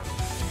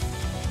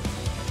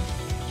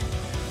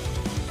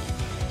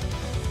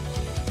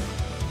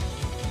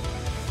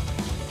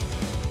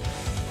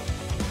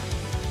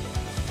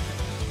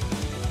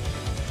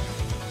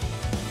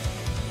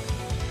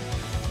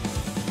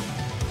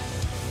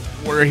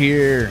We're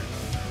here.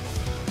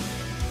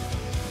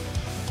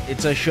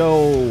 It's a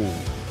show.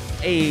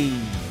 Hey,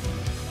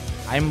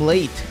 I'm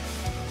late.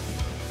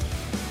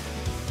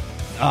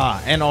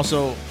 And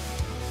also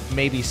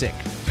maybe sick.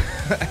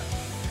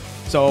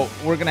 So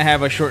we're going to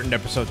have a shortened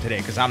episode today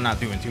because I'm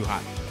not doing too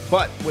hot.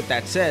 But with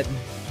that said,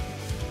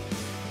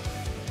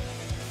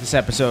 this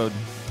episode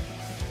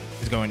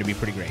is going to be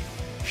pretty great.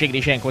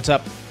 Shiggity Shank, what's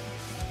up?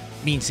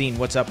 Mean Scene,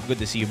 what's up? Good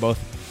to see you both.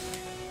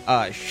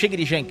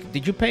 Shiggity Shank,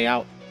 did you pay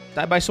out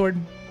Die by Sword?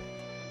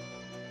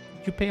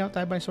 Did you pay out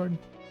Die by Sword?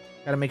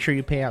 Gotta make sure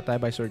you pay out Die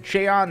by Sword.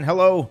 Shayon,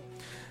 hello.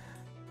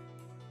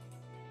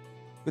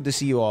 Good to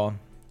see you all.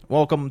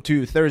 Welcome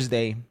to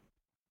Thursday.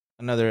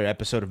 Another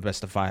episode of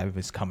Best of 5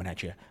 is coming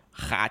at you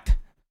hot.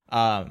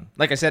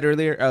 Like I said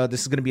earlier,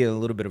 this is going to be a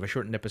little bit of a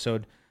shortened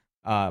episode.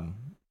 Not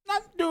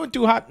doing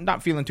too hot,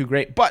 not feeling too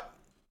great. But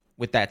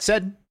with that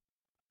said,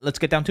 let's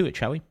get down to it,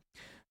 shall we?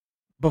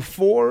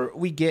 Before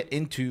we get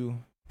into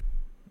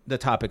the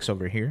topics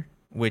over here,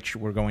 which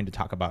we're going to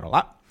talk about a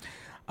lot,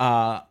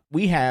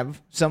 we have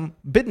some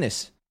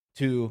business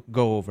to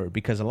go over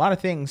because a lot of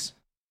things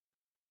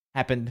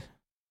happened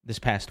this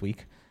past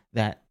week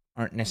that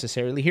aren't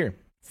necessarily here.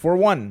 For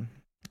one,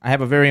 I have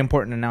a very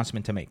important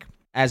announcement to make.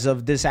 As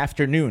of this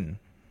afternoon,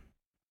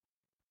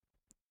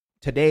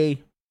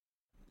 today,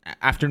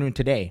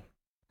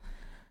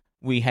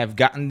 we have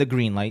gotten the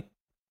green light,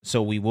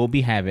 so we will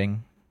be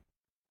having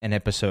an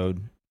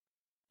episode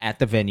at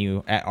the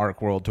venue at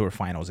Arc World Tour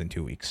Finals in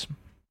 2 weeks.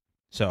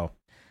 So,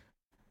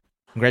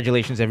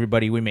 congratulations,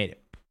 everybody. We made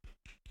it.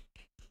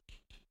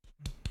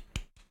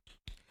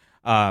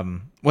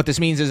 What this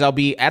means is I'll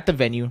be at the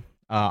venue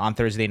on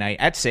Thursday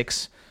night at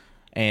 6,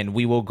 and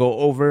we will go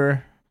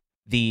over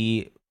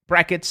the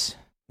brackets.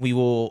 We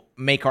will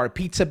make our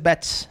pizza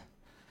bets,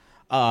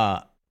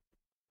 and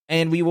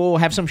we will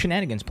have some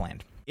shenanigans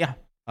planned. Yeah,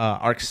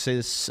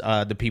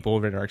 ArcSys, the people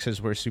over at ArcSys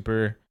were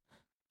super,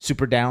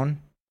 super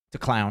down to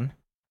clown.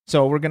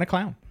 So we're going to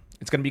clown.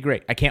 It's going to be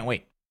great. I can't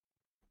wait.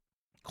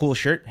 Cool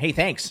shirt. Hey,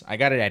 thanks. I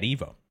got it at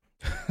Evo.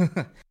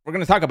 We're going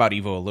to talk about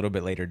Evo a little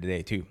bit later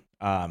today, too.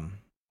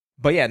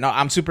 But yeah, no,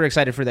 I'm super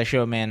excited for that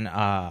show, man.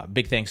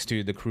 Big thanks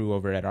to the crew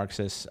over at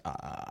ArcSys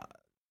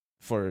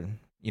for,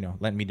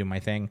 letting me do my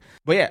thing.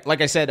 But yeah,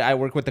 like I said, I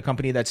work with the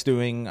company that's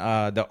doing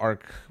the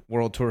Arc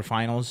World Tour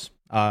Finals.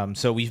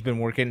 So we've been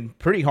working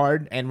pretty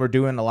hard, and we're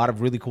doing a lot of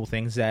really cool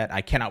things that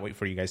I cannot wait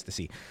for you guys to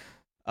see.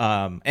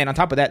 And on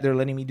top of that, they're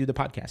letting me do the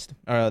podcast,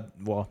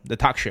 the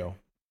talk show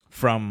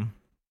from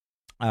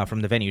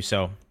the venue.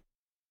 So,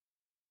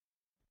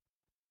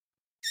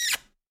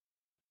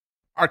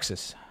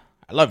 ArcSys,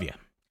 I love you.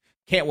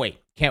 Can't wait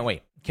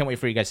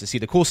for you guys to see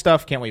the cool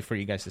stuff. Can't wait for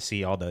you guys to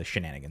see all the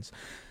shenanigans.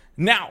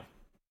 Now,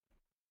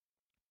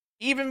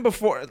 even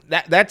before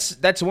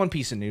that's one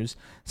piece of news.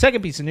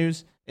 Second piece of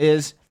news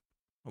is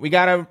we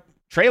got a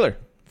trailer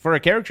for a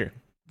character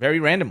very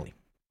randomly.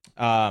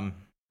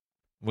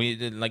 We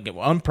did like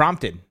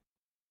unprompted.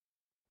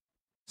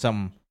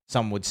 Some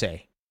would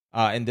say,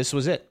 and this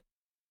was it.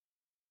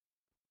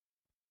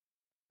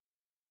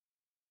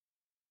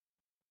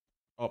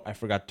 Oh, I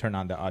forgot to turn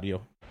on the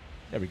audio.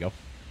 There we go.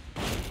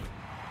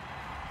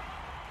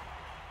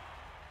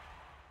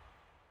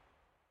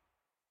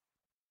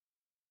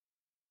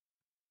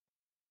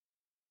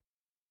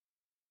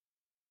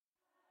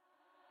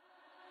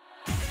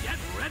 Get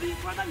ready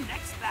for the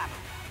next battle.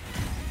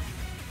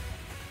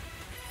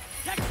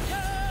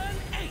 Tekken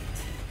 8.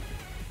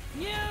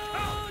 New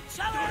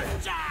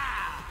challenger.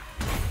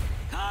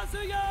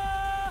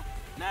 Kazuya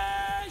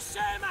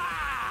Mishima.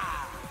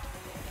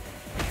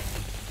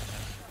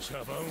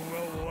 茶番は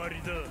終わり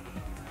だ。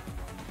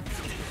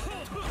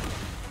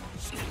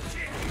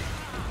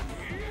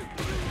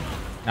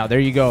 Now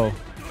there you go.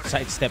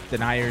 Sidestep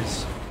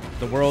deniers.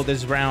 The world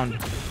is round,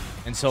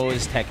 and so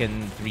is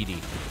Tekken 3D.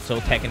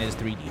 So Tekken is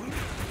 3D.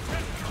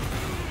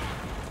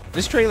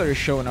 This trailer is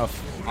showing off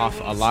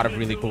a lot of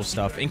really cool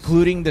stuff,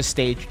 including the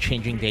stage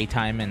changing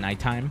daytime and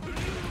nighttime.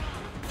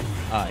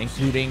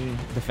 Including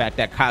the fact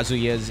that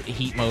Kazuya's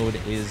heat mode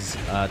is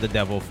the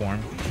devil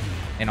form,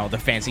 and all the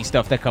fancy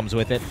stuff that comes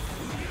with it.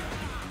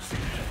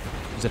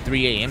 It was a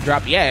 3 a.m.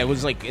 drop. Yeah, it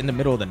was like in the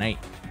middle of the night.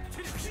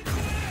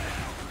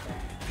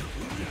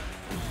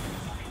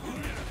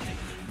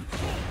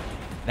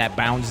 That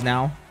bounds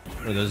now,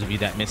 for those of you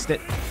that missed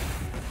it.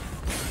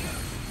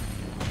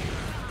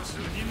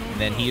 And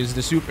then he is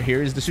the super.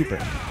 Here is the super.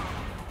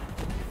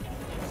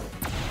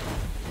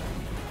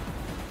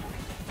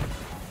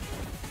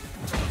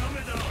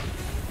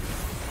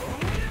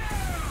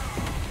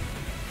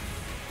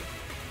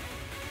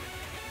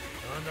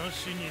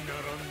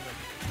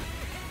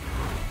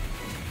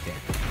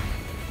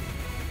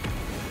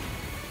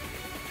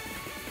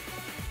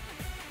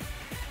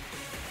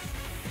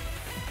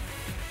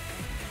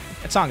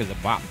 That song is a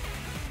bop.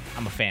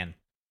 I'm a fan.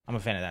 I'm a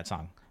fan of that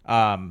song.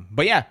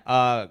 But yeah,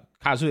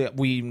 Kazuya,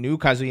 we knew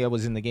Kazuya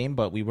was in the game,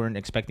 but we weren't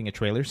expecting a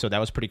trailer, so that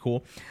was pretty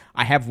cool.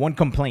 I have one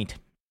complaint,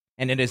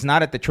 and it is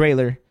not at the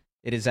trailer.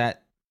 It is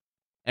at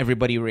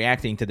everybody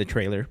reacting to the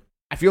trailer.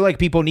 I feel like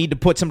people need to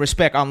put some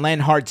respect on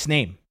Len Hart's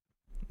name.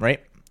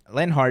 right?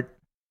 Len Hart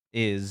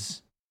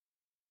is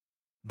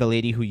the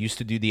lady who used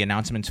to do the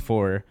announcements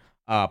for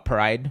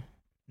Pride,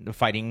 the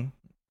fighting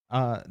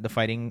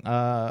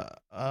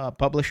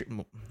publisher.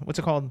 What's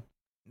it called?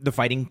 The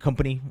fighting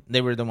company.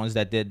 They were the ones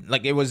that did,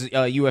 like, it was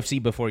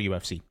UFC before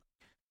UFC.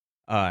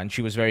 And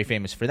she was very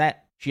famous for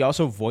that. She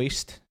also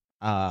voiced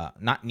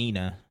not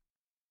Nina.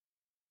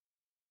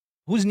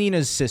 Who's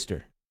Nina's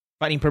sister?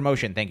 Fighting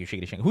Promotion. Thank you,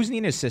 Shiggy Shank. Who's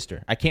Nina's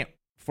sister? I can't,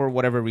 for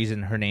whatever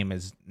reason, her name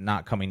is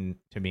not coming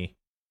to me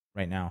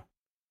right now.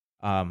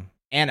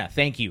 Anna,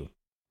 thank you.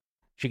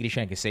 Shiggity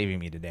Shank is saving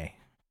me today.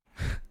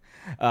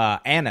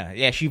 Anna,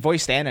 yeah, she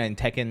voiced Anna in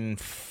Tekken,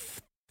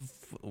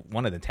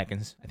 one of the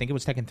Tekkens. I think it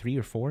was Tekken 3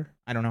 or 4.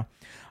 I don't know.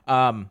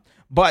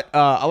 But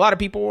a lot of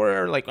people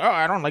were like, oh,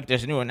 I don't like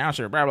this new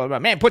announcer, blah, blah, blah.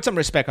 Man, put some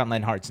respect on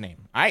Len Hart's name.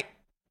 All right?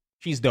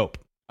 She's dope.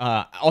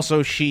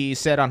 Also, she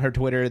said on her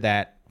Twitter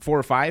that 4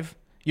 or 5,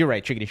 you're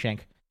right, Shiggity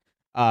Shank.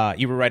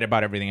 You were right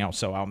about everything else,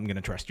 so I'm going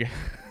to trust you.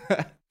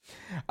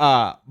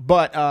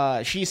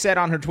 But she said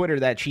on her Twitter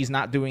that she's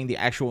not doing the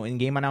actual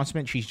in-game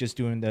announcement. She's just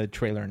doing the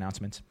trailer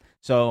announcements.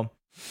 So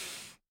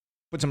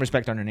put some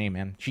respect on her name,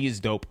 man. She is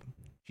dope.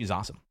 She's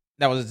awesome.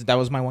 That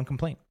was my one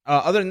complaint.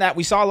 Other than that,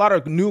 we saw a lot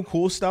of new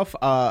cool stuff.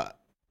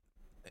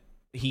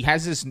 He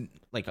has this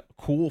like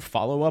cool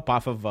follow-up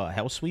off of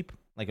Hell Sweep.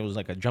 Like it was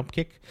like a jump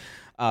kick.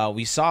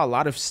 We saw a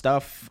lot of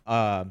stuff.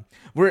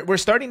 We're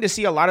starting to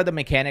see a lot of the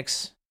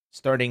mechanics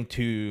starting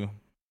to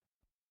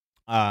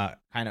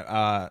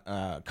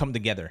come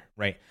together,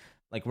 right?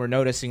 Like we're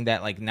noticing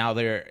that like now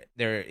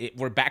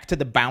we're back to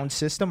the bound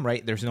system,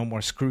 right? There's no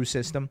more screw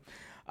system.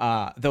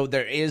 Though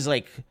there is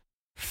like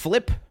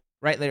flip,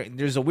 right?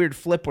 There's a weird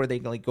flip where they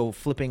like go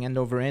flipping end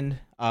over end.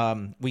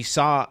 We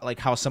saw like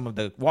how some of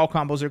the wall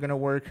combos are gonna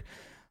work.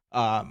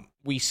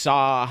 We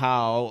saw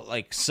how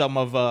like some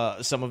of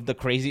the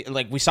crazy,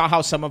 like we saw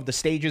how some of the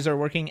stages are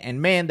working,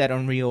 and man, that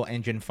Unreal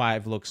Engine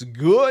 5 looks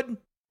good.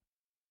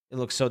 It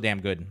looks so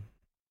damn good.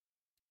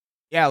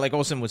 Yeah, like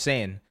Olsen was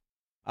saying,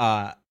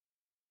 the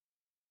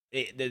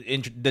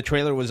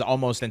trailer was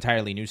almost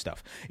entirely new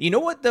stuff. You know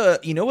what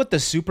the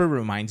Super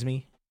reminds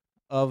me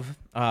of?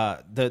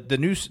 The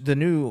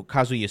new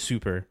Kazuya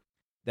Super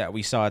that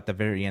we saw at the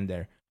very end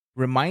there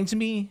reminds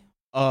me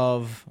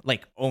of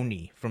like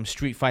Oni from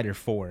Street Fighter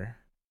 4.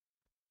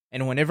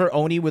 And whenever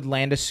Oni would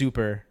land a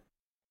super,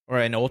 or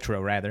an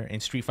ultra rather, in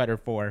Street Fighter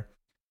 4,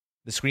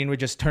 the screen would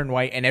just turn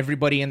white and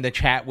everybody in the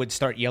chat would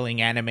start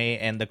yelling anime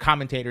and the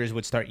commentators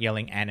would start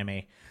yelling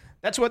anime.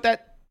 That's what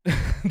that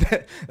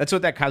that's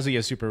what that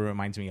Kazuya Super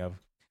reminds me of.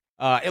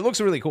 It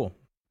looks really cool.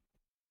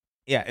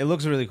 Yeah, it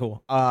looks really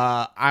cool.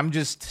 I'm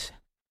just,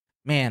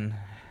 man,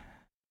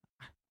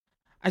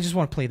 I just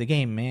want to play the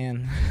game,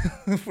 man.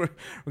 we're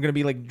gonna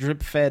be like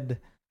drip fed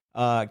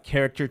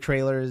character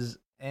trailers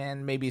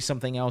and maybe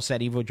something else at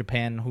Evo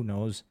Japan. Who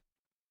knows?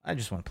 I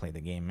just want to play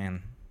the game,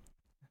 man.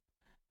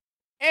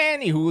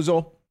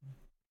 Anyhoozle.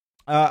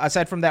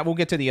 Aside from that, we'll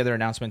get to the other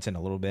announcements in a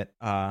little bit.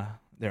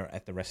 They're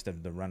at the rest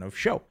of the run of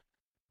show.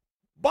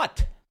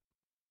 But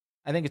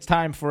I think it's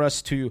time for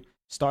us to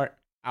start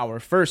our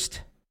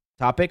first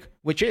topic,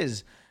 which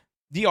is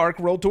the Arc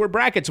World Tour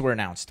brackets were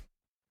announced.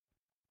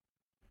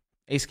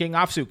 Ace King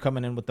Offsuit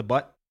coming in with the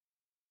butt.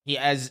 He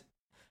as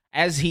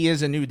he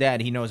is a new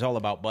dad, he knows all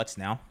about butts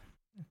now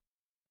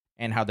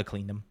and how to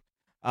clean them.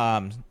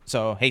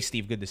 So hey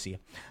Steve, good to see you.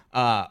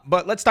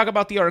 But let's talk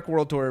about the Arc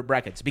World Tour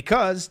brackets,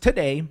 because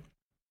today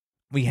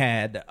we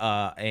had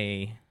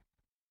and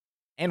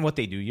what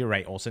they do. You're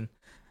right, Olsen.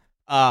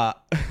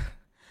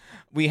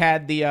 We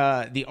had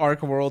the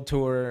Arc World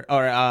Tour,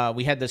 or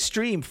we had the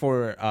stream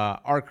for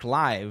Arc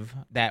Live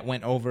that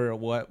went over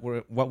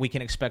what we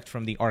can expect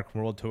from the Arc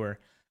World Tour,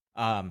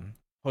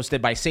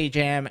 hosted by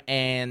Sajam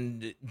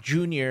and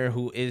Junior,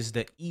 who is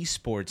the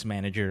esports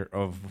manager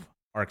of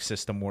Arc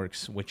System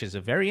Works, which is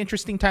a very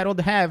interesting title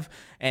to have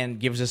and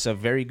gives us a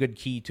very good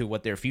key to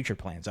what their future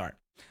plans are.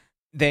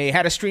 They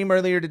had a stream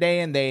earlier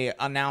today and they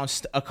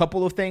announced a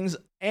couple of things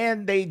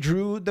and they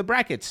drew the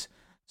brackets.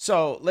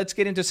 So let's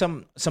get into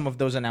some of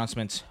those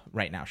announcements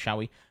right now, shall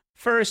we?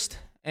 First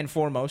and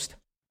foremost,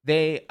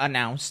 they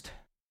announced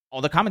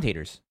all the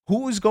commentators.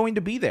 Who is going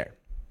to be there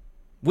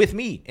with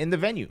me in the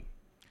venue?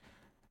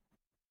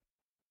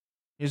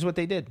 Here's what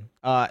they did.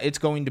 It's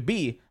going to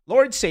be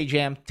Lord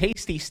Sajam,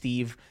 Tasty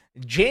Steve,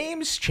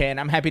 James Chen.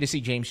 I'm happy to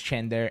see James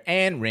Chen there,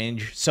 and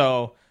Ringe.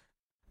 So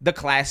the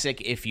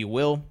classic, if you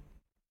will.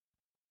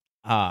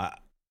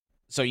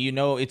 So you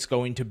know it's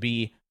going to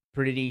be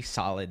pretty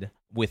solid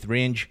with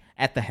Ringe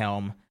at the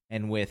helm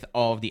and with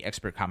all of the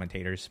expert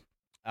commentators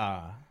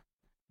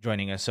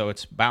joining us. So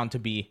it's bound to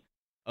be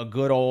a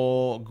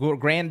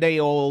grand day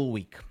old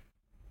week.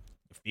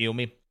 You feel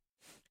me?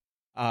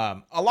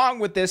 Along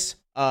with this,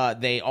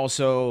 they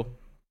also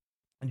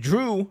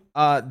drew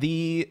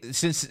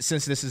since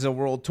this is a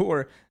world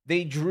tour,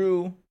 they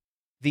drew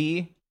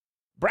the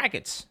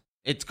brackets.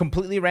 It's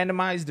completely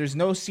randomized. There's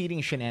no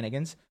seeding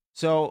shenanigans.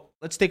 So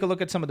let's take a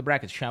look at some of the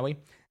brackets, shall we?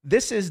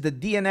 This is the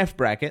DNF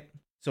bracket.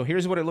 So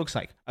here's what it looks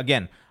like.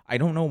 Again, I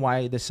don't know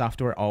why this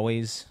software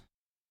always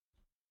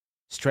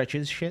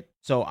stretches shit.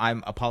 So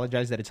I'm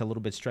apologize that it's a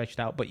little bit stretched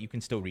out, but you can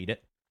still read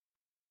it.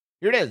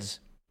 Here it is.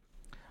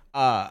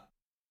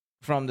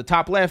 From the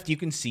top left, you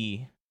can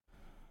see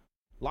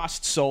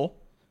Lost Soul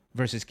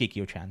versus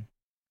Kikyo-chan.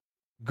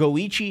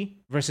 Goichi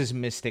versus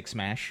Mystic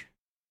Smash.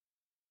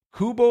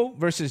 Kubo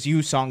versus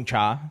Yu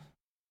Song-cha.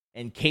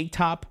 And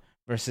K-Top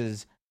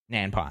versus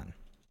Nanpan.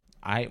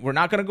 We're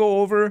not going to go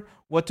over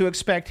what to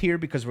expect here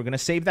because we're going to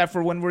save that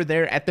for when we're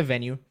there at the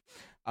venue.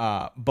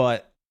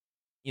 But,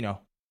 you know,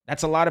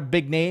 that's a lot of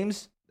big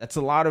names. That's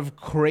a lot of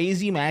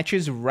crazy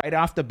matches right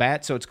off the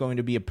bat. So it's going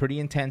to be a pretty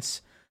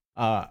intense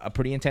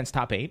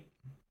top 8.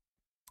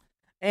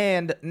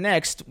 And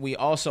next, we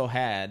also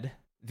had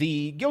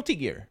the Guilty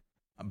Gear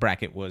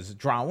bracket was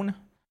drawn.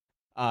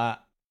 And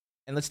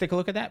let's take a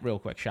look at that real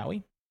quick, shall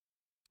we?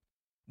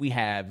 We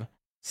have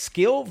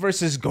Skill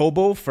versus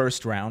Gobo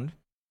first round.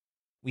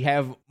 We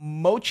have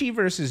Mochi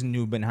versus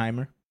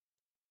Nubenheimer.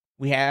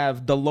 We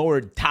have the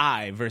Lord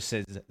Tai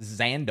versus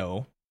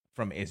Zando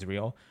from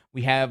Israel.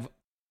 We have,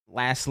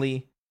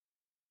 lastly,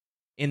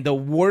 in the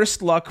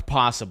worst luck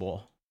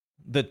possible,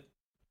 the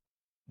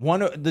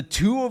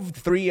 2 of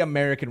 3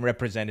 American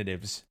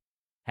representatives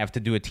have to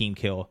do a team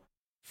kill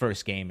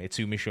first game. It's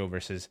Umisho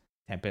versus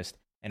Tempest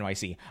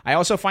NYC. I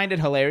also find it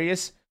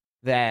hilarious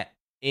that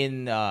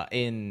in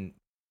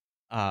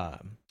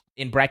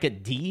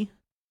bracket D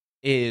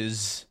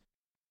is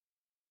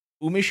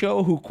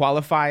Umisho, who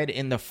qualified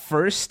in the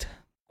first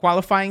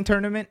qualifying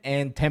tournament,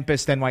 and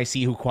Tempest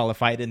NYC, who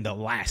qualified in the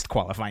last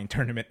qualifying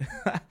tournament.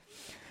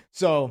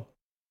 So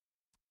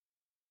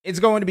it's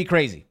going to be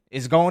crazy.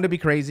 It's going to be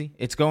crazy.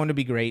 It's going to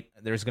be great.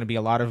 There's going to be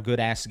a lot of good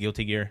ass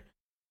Guilty Gear.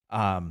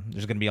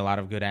 There's going to be a lot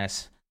of good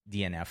ass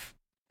DNF.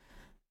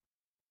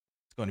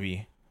 It's going to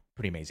be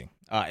pretty amazing.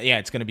 Yeah,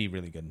 it's going to be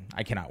really good.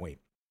 I cannot wait.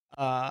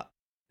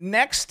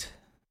 Next,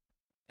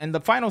 and the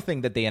final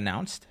thing that they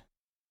announced,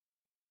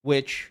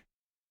 which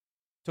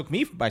took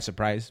me by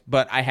surprise,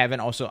 but I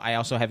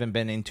also haven't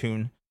been in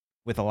tune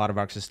with a lot of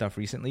ArcSys stuff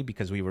recently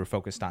because we were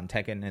focused on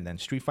Tekken and then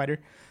Street Fighter.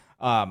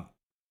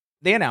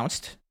 They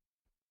announced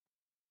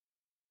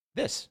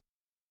this.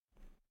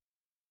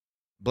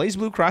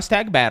 BlazBlue Cross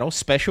Tag Battle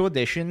Special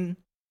Edition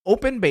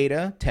Open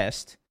Beta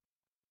Test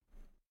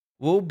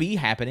will be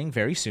happening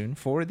very soon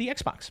for the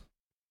Xbox.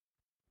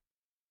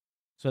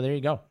 So there you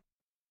go.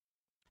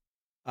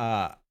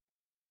 I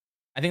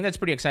think that's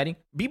pretty exciting.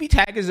 BB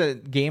Tag is a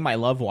game I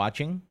love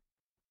watching,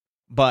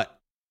 but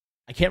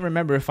I can't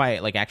remember if I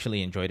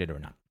actually enjoyed it or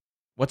not.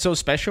 What's so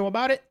special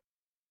about it?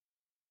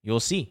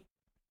 You'll see.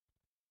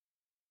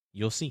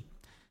 You'll see.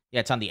 Yeah,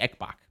 it's on the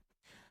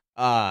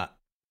Xbox.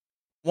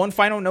 One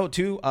final note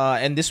too,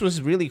 and this was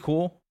really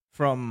cool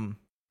from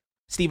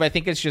Steve. I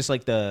think it's just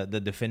like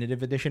the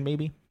definitive edition,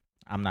 maybe.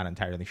 I'm not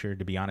entirely sure,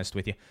 to be honest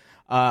with you.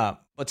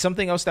 But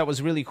something else that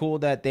was really cool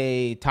that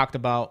they talked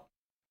about,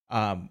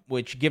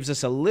 which gives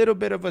us a little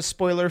bit of a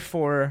spoiler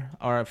for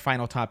our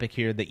final topic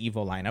here, the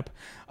EVO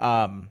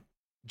lineup.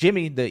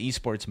 Jimmy, the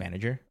esports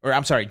manager, or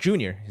I'm sorry,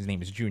 Junior. His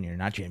name is Junior,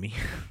 not Jimmy.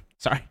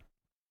 Sorry.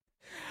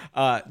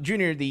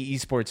 Junior, the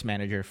esports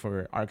manager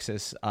for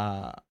ArcSys,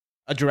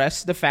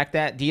 addressed the fact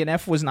that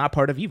DNF was not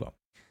part of EVO.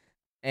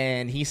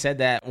 And he said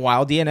that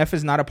while DNF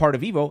is not a part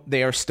of EVO,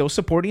 they are still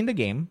supporting the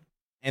game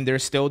and they're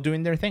still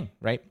doing their thing,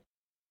 right?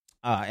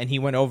 And he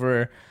went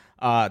over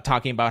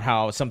talking about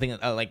how something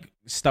like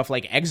stuff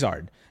like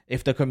Exard,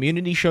 if the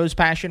community shows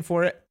passion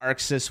for it,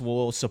 ArcSys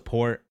will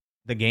support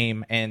the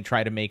game and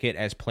try to make it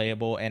as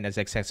playable and as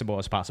accessible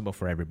as possible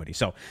for everybody.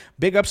 So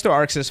big ups to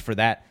ArcSys for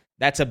that.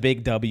 That's a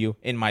big W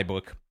in my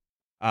book.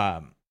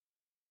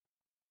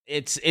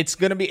 It's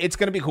gonna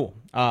be cool.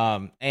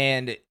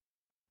 And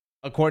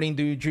according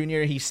to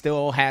Junior, he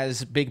still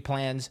has big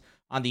plans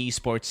on the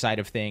esports side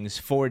of things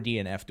for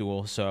DNF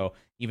Duel. So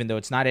even though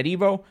it's not at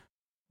EVO,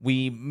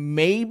 we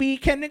maybe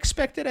can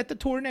expect it at the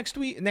tour next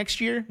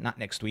year.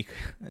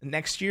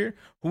 Next year.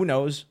 Who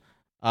knows?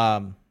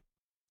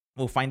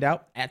 We'll find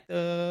out at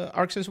the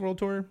ArcSys World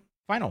Tour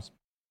Finals,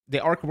 the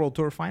Arc World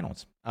Tour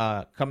Finals,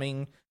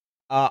 coming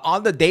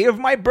on the day of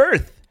my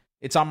birth.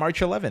 It's on March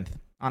 11th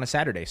on a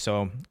Saturday.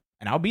 So,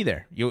 and I'll be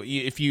there.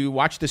 If you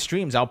watch the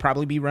streams, I'll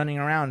probably be running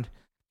around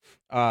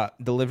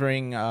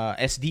delivering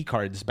SD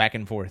cards back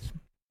and forth,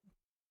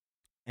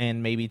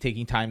 and maybe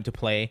taking time to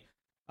play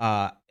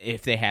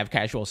if they have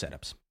casual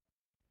setups.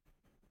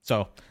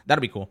 So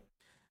that'll be cool.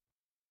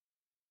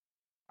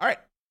 All right.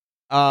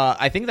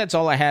 I think that's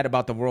all I had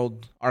about the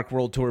Arc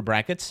World Tour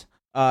brackets.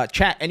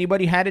 Chat,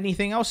 anybody had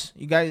anything else?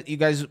 You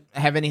guys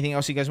have anything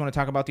else you guys want to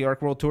talk about the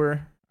Arc World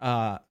Tour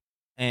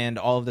and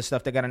all of the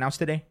stuff that got announced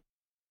today?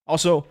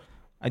 Also,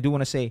 I do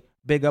want to say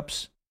big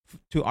ups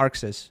to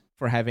ArcSys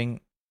for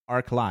having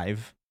Arc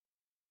Live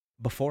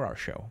before our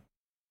show,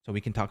 so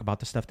we can talk about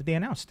the stuff that they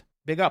announced.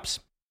 Big ups.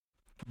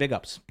 Big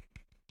ups.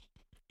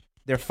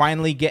 They're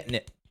finally getting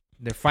it.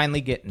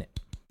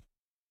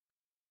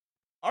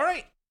 All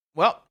right.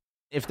 Well,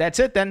 if that's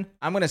it, then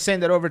I'm going to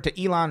send it over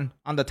to Elon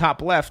on the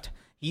top left.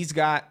 He's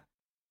got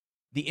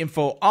the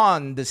info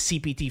on the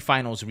CPT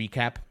Finals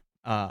recap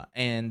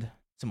and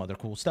some other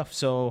cool stuff.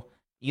 So,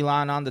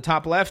 Elon on the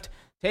top left,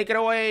 Take it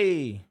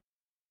away.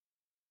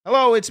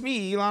 Hello, it's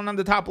me, Elon, on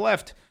the top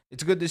left.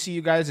 It's good to see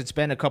you guys. It's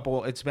been a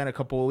couple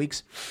of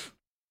weeks.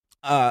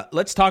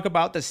 Let's talk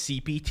about the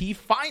CPT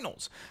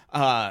finals.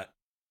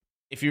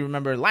 If you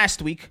remember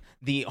last week,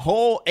 the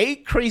whole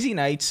 8 crazy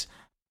nights.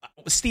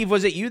 Steve,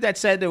 was it you that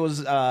said it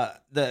was the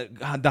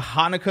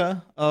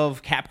Hanukkah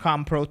of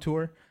Capcom Pro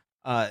Tour?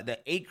 The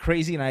 8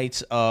 crazy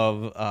nights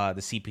of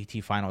the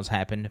CPT finals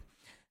happened,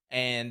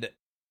 and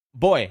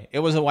boy, it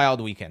was a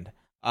wild weekend.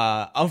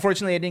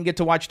 Unfortunately, I didn't get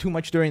to watch too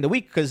much during the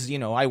week because,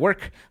 I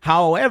work.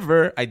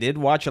 However, I did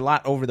watch a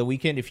lot over the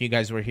weekend. If you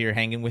guys were here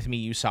hanging with me,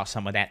 you saw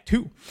some of that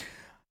too.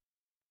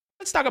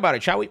 Let's talk about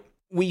it, shall we?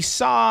 We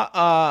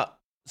saw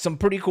some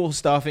pretty cool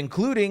stuff,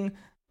 including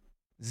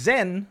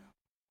Zen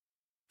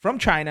from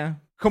China,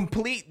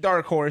 complete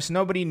dark horse.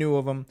 Nobody knew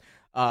of him.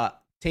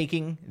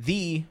 Taking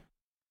the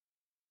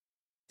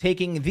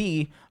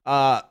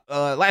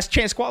last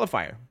chance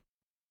qualifier.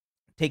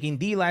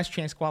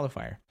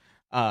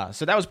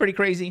 So that was pretty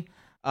crazy.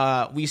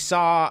 We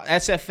saw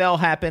SFL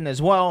happen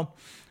as well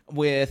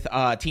with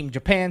Team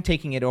Japan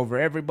taking it over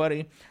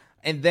everybody.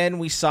 And then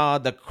we saw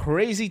the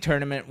crazy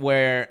tournament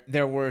where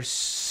there were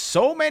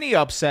so many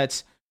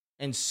upsets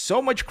and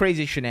so much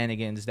crazy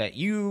shenanigans that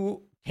I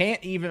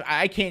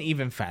can't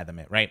even fathom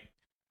it, right?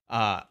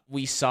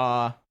 We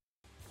saw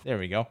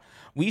the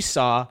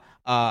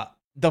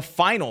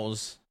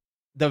finals,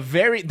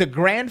 the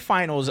grand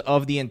finals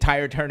of the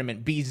entire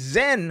tournament be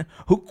Zen,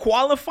 who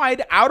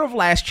qualified out of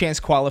last chance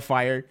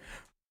qualifier,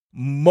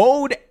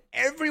 mowed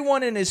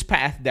everyone in his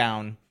path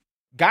down,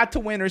 got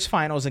to winners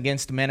finals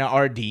against Mena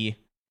RD,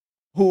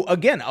 who,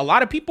 again, a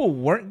lot of people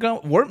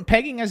weren't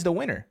pegging as the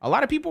winner. A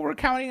lot of people were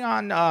counting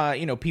on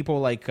people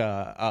like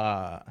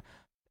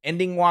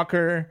Ending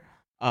Walker,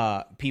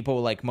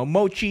 people like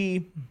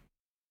Momochi,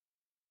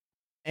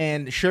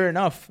 and sure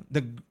enough,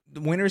 the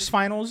winners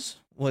finals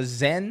was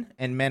Zen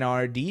and Mena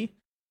RD,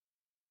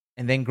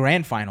 and then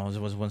grand finals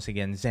was once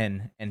again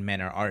Zen and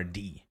Mena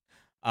RD,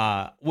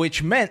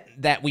 which meant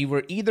that we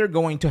were either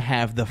going to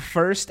have the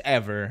first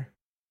ever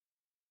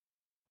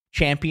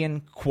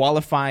champion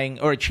qualifying,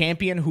 or a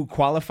champion who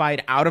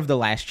qualified out of the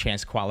last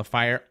chance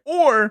qualifier,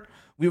 or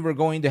we were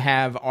going to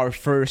have our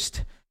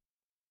first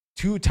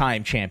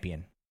 2-time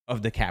champion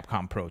of the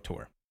Capcom Pro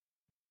Tour.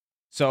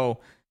 So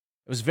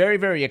it was very,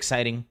 very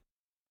exciting.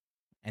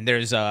 And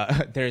there's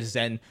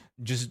Zen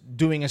just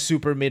doing a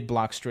super mid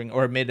block string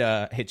or mid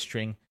hit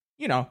string,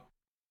 to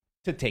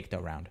take the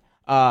round.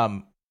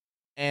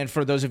 And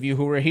for those of you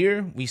who were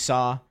here, we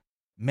saw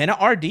Mena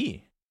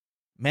RD.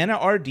 Mena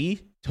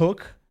RD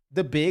took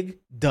the big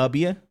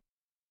W.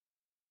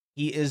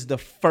 He is the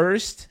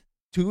first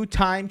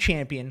 2-time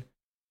champion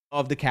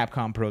of the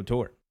Capcom Pro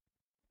Tour.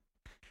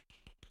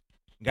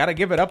 Gotta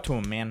give it up to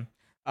him, man.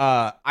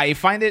 I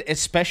find it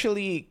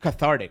especially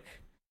cathartic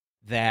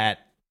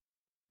that,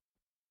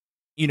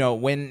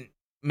 when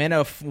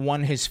Mena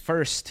won his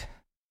first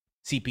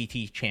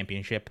CPT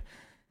championship,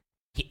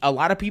 a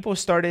lot of people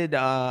started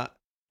not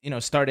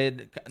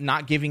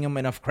giving him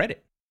enough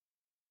credit.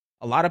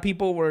 A lot of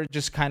people were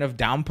just kind of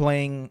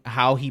downplaying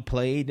how he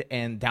played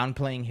and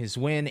downplaying his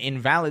win,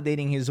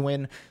 invalidating his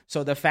win.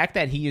 So the fact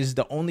that he is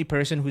the only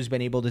person who's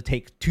been able to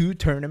take 2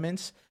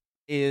 tournaments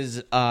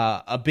is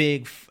a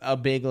big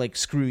like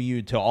screw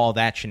you to all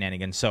that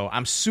shenanigans. So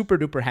I'm super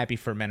duper happy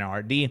for Mena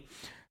RD.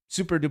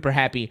 Super duper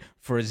happy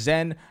for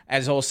Zen.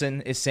 As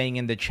Olsen is saying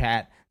in the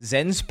chat,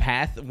 Zen's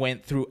path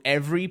went through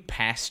every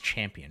past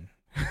champion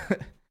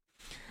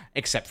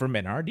except for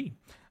Mena RD.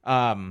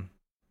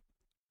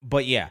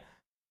 But yeah,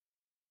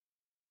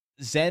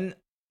 Zen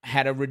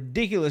had a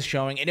ridiculous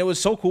showing, and it was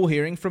so cool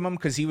hearing from him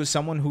because he was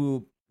someone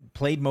who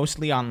played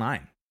mostly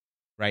online,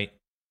 right?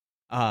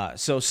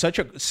 So such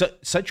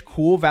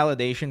cool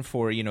validation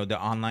for the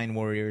online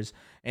warriors,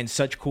 and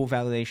such cool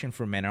validation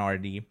for Mena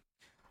RD.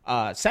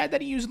 Sad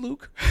that he used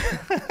Luke.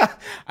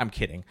 I'm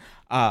kidding.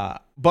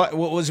 But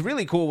what was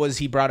really cool was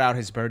he brought out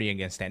his birdie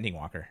against Ending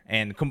Walker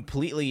and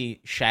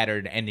completely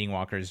shattered Ending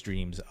Walker's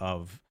dreams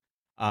of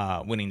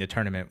winning the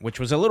tournament, which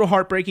was a little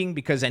heartbreaking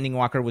because Ending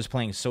Walker was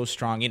playing so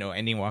strong.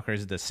 Ending Walker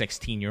is the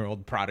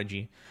 16-year-old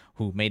prodigy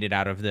who made it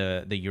out of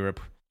the Europe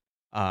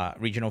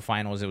regional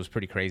finals. It was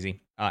pretty crazy.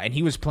 And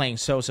he was playing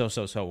so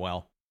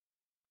well.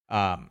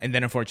 And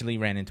then unfortunately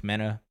ran into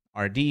Mena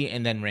RD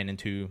and then ran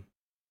into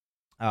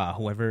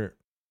whoever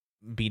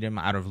beat him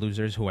out of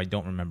losers, who I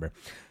don't remember.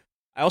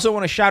 I also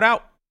want to shout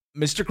out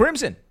Mr.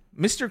 Crimson.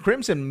 Mr.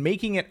 Crimson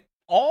making it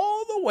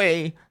all the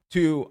way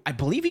to, I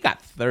believe he got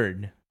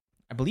third.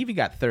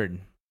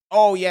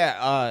 Oh,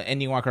 yeah.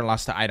 Ending Walker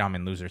lost to Idom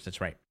in losers.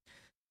 That's right.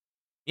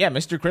 Yeah,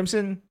 Mr.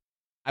 Crimson,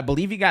 I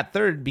believe he got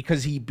third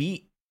because he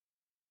beat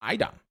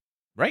Idom,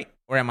 right?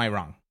 Or am I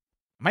wrong?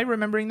 Am I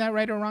remembering that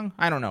right or wrong?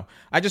 I don't know.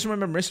 I just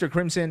remember Mr.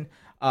 Crimson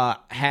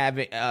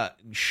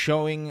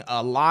showing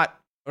a lot,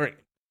 or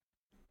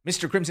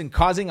Mr. Crimson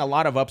causing a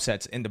lot of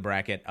upsets in the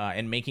bracket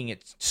and making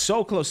it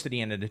so close to the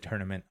end of the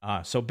tournament.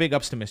 So big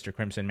ups to Mr.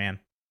 Crimson, man.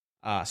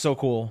 So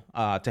cool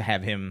to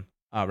have him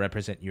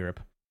represent Europe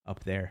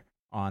up there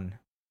on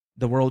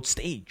the world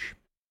stage.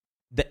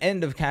 The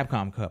end of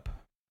Capcom Cup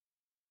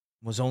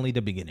was only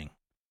the beginning.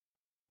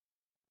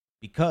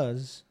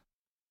 Because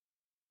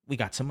we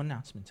got some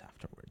announcements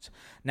afterwards.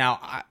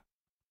 Now,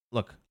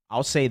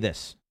 I'll say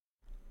this.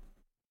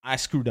 I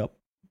screwed up,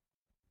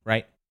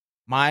 right?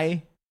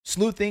 My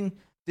sleuthing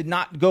did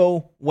not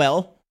go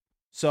well,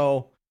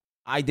 so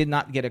I did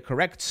not get it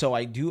correct, so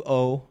I do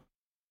owe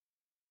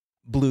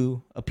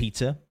Blue a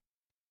pizza.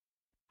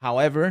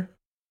 However,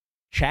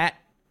 chat,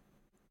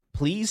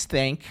 please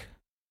thank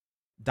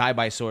Die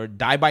by Sword.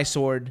 Die by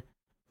Sword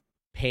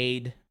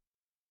paid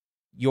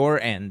your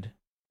end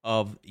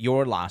of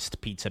your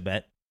lost pizza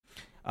bet.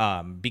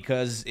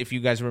 Because if you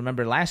guys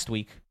remember last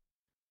week,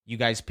 you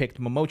guys picked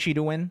Momochi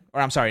to win.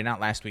 Or I'm sorry, not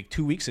last week,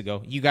 2 weeks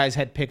ago. You guys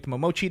had picked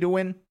Momochi to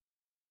win.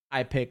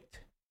 I picked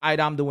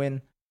Idom to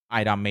win.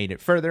 Idom made it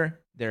further.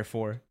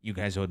 Therefore, you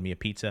guys owed me a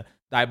pizza.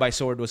 Die by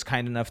Sword was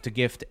kind enough to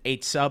gift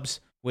 8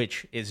 subs,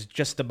 which is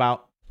just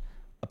about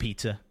a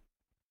pizza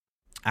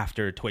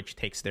after Twitch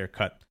takes their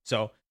cut.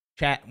 So,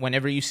 chat,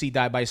 whenever you see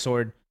Die by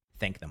Sword,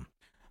 thank them.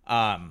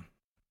 I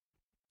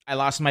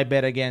lost my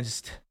bet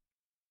against...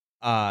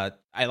 I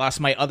lost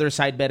my other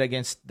side bet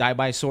against Die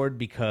by Sword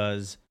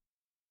because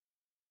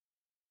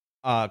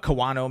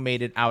Kawano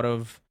made it out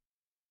of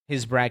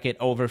his bracket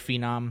over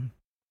Phenom,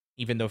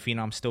 even though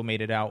Phenom still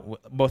made it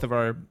out. Both of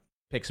our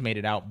picks made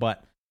it out,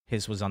 but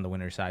his was on the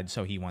winner's side,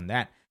 so he won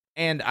that.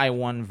 And I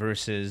won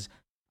versus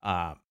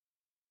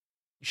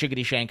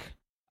Shiggity Shank.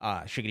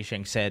 Shiggity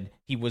Shank said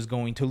he was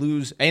going to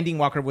lose. Ending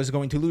Walker was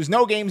going to lose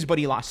no games, but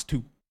he lost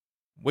 2,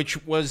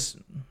 which was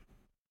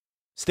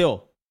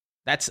still,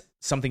 that's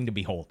something to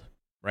behold,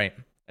 right?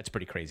 That's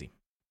pretty crazy.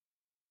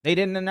 They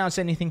didn't announce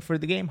anything for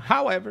the game.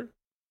 However,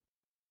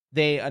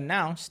 they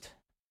announced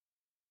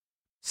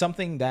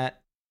something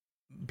that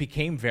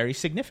became very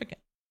significant,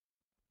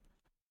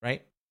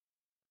 right?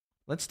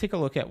 Let's take a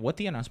look at what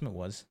the announcement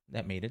was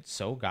that made it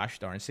so gosh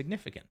darn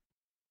significant.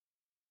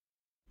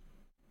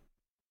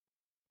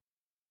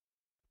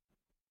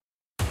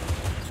 Here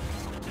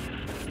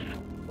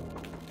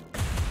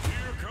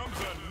comes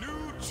a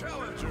new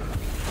challenger.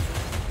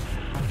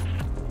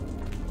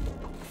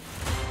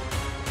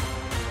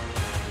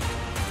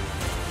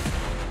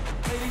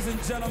 Ladies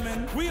and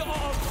gentlemen, we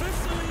are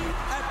officially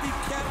at the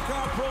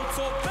Capcom Pro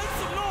Tour. Make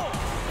some noise!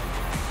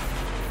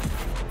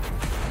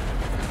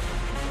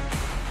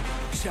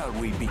 Shall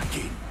we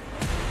begin?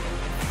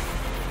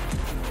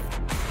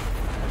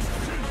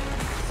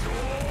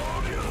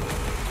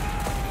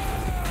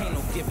 Ain't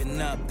no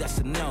giving up, that's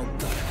a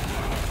no-go.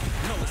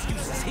 No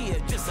excuses here,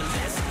 just a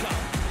let's go.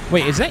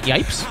 Wait, is that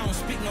Yipes? I don't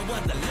speak no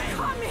other language.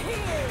 Come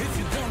here! If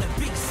you wanna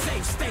be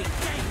safe, stay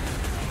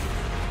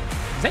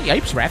dangerous. Is that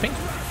Yipes rapping?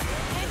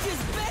 And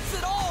just bets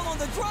it all on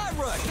the dry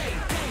rush. Stay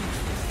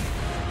dangerous.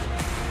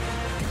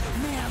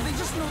 Man, they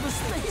just know the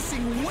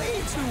spacing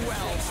way too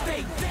well.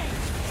 Stay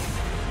dangerous.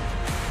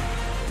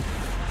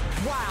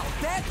 Wow,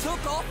 that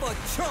took off a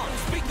chunk.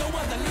 Speak no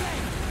other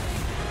language.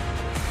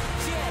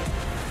 Yeah.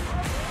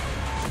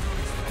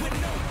 When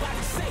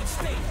nobody safe,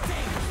 stay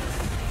dangerous.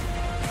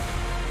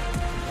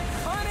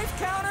 Punish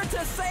counter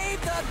to save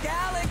the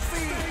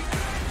galaxy.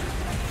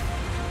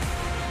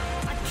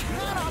 I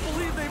cannot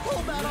believe they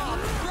pulled that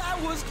off. That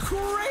was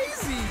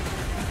crazy.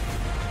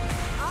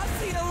 I've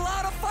seen a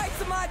lot of fights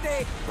in my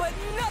day, but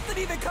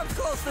nothing even comes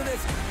close to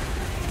this.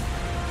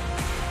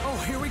 Oh,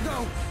 here we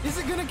go. Is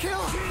it gonna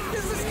kill?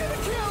 Is this gonna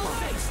kill?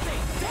 Stay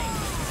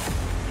dangerous.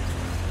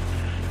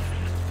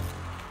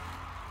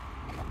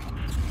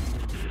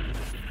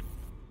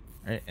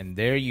 All right, and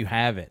there you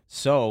have it.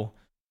 So,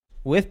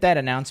 with that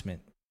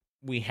announcement,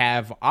 we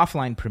have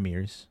offline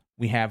premieres,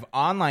 we have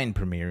online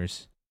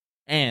premieres,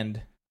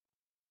 and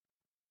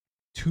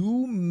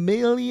 $2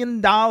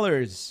 million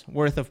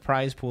worth of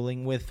prize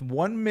pooling, with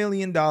 $1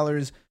 million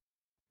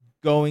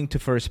going to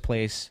first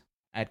place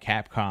at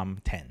Capcom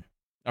 10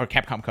 or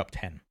Capcom Cup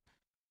 10.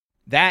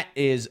 That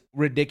is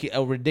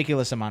a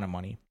ridiculous amount of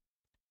money.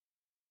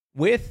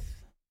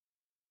 With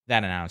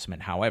that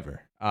announcement,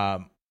 however,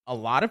 a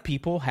lot of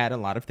people had a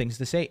lot of things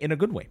to say in a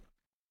good way.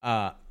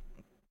 A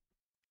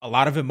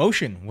lot of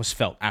emotion was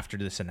felt after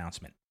this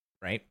announcement,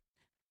 right?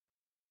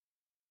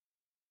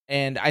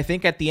 And I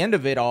think at the end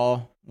of it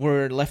all,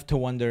 we're left to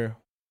wonder,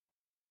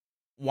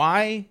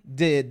 why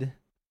did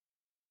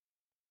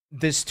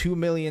this $2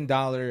 million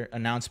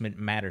announcement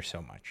matter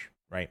so much,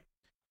 right?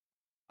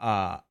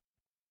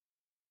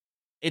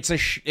 It's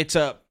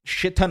a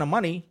shit ton of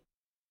money,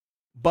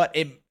 but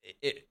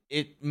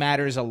it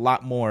matters a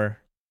lot more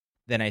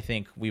than I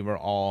think we were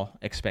all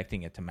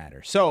expecting it to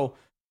matter. So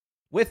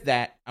with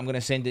that, I'm going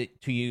to send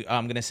it to you.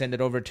 I'm going to send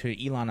it over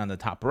to Elon on the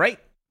top right,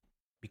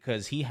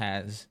 because he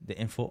has the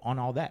info on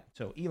all that.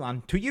 So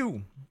Elon, to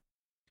you.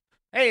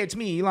 Hey, it's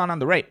me, Elon on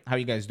the right. How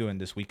you guys doing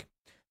this week?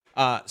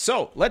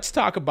 So let's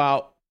talk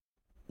about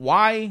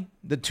why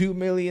the $2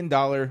 million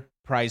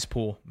prize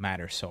pool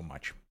matters so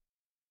much.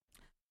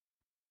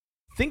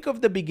 Think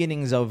of the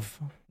beginnings of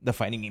the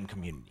fighting game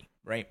community,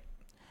 right?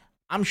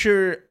 I'm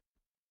sure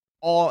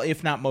all,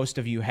 if not most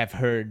of you, have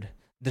heard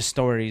the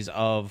stories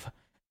of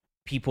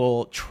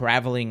people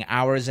traveling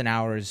hours and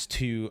hours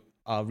to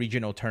a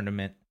regional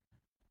tournament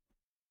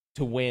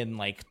to win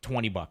like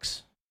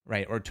 $20,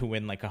 right? Or to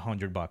win like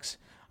 $100.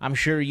 I'm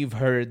sure you've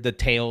heard the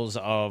tales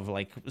of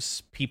like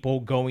people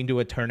going to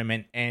a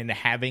tournament and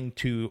having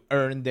to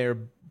earn their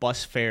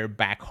bus fare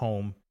back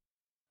home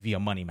via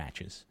money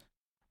matches,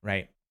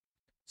 right?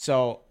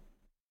 So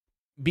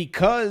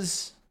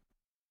because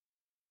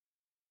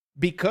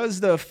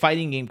the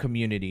fighting game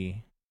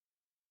community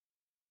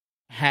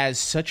has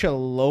such a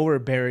lower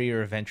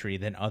barrier of entry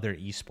than other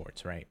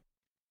esports, right?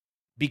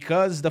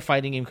 Because the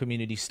fighting game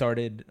community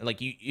started, like,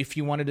 if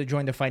you wanted to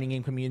join the fighting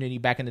game community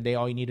back in the day,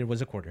 all you needed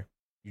was a quarter.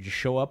 You just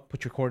show up,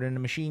 put your quarter in the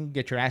machine,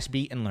 get your ass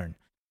beat, and learn.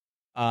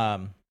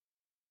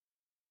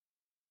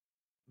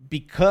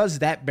 Because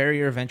that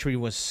barrier of entry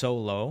was so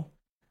low,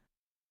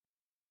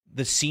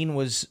 the scene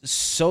was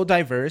so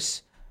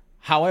diverse.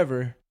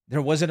 However,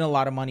 there wasn't a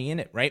lot of money in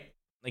it, right?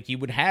 Like, you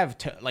would have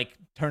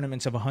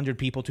tournaments of 100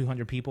 people,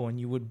 200 people, and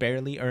you would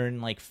barely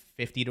earn like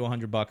 $50 to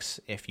 $100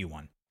 if you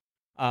won.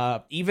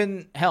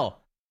 Even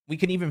hell, we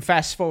can even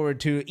fast forward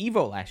to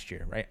Evo last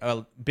year, right?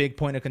 A big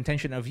point of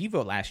contention of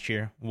Evo last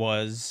year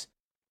was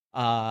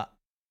the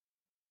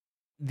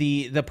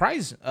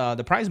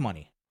prize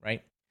money,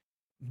 right?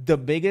 The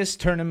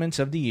biggest tournaments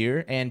of the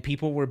year, and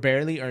people were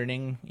barely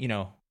earning,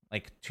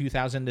 like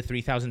 $2,000 to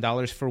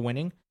 $3,000 for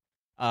winning,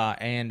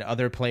 and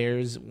other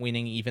players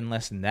winning even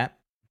less than that.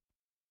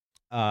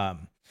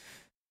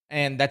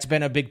 And that's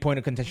been a big point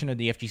of contention of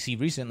the FGC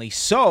recently.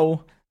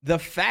 So the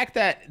fact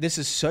that this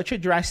is such a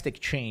drastic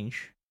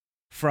change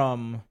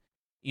from,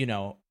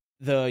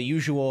 the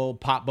usual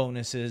pot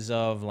bonuses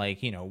of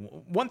like,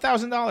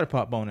 $1,000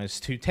 pot bonus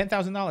to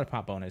 $10,000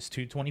 pot bonus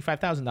to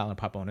 $25,000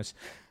 pot bonus,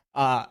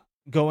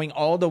 going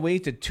all the way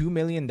to $2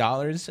 million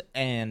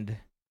and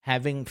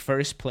having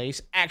first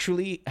place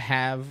actually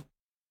have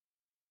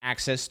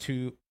access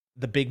to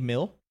the big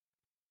mill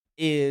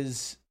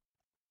is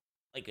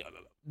like,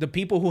 the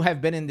people who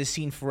have been in this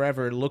scene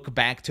forever look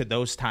back to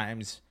those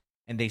times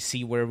and they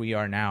see where we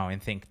are now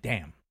and think,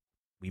 damn,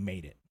 we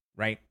made it,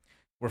 right?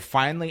 We're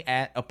finally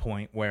at a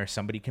point where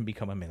somebody can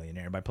become a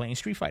millionaire by playing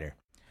Street Fighter.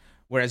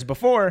 Whereas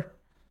before,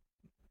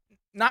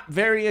 not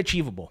very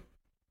achievable.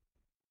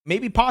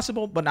 Maybe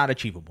possible, but not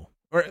achievable.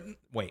 Or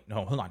wait,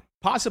 no, hold on.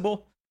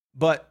 Possible,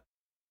 but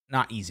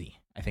not easy,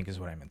 I think is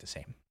what I meant to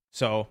say.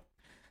 So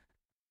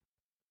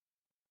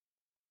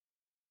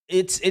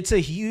it's a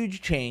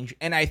huge change,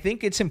 and I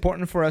think it's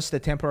important for us to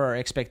temper our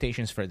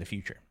expectations for the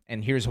future.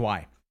 And here's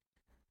why.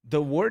 The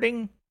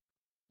wording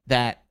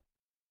that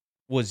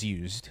was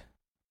used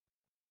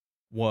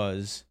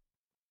was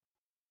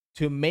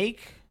to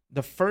make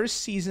the first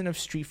season of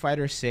Street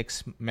Fighter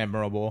 6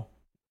 memorable,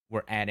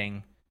 we're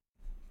adding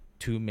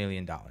 $2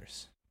 million.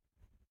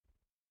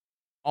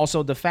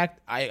 Also, the fact,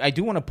 I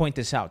do want to point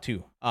this out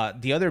too.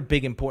 The other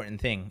big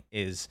important thing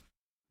is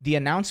the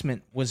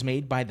announcement was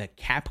made by the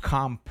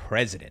Capcom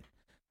president.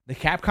 The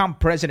Capcom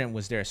president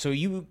was there. So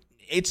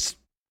it's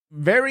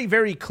very,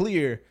 very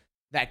clear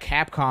that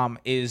Capcom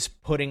is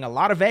putting a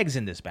lot of eggs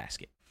in this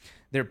basket.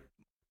 They're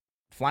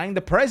flying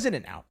the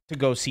president out to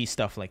go see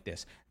stuff like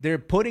this. They're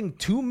putting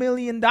 $2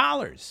 million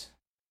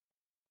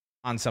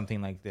on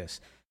something like this,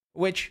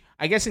 which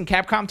I guess in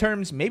Capcom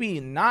terms, maybe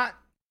not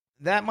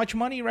that much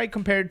money, right?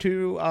 Compared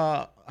to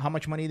how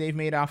much money they've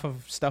made off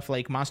of stuff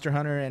like Monster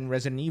Hunter and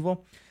Resident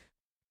Evil.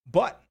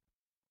 But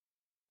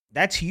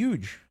that's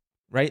huge,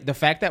 right? The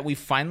fact that we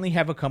finally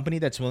have a company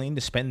that's willing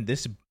to spend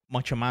this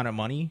much amount of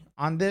money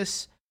on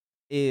this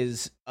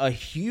is a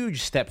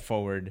huge step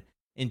forward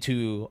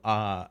into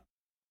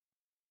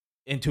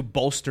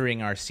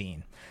bolstering our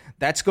scene.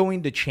 That's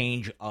going to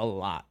change a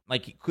lot.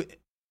 Like,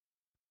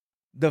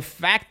 the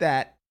fact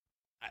that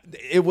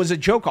it was a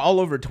joke all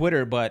over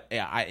Twitter, but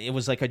it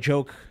was like a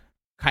joke,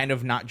 kind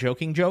of not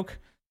joking joke,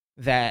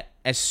 that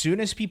as soon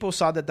as people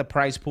saw that the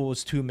prize pool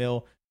was $2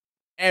 million,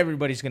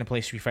 everybody's going to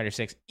play Street Fighter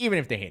 6, even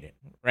if they hate it,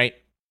 right?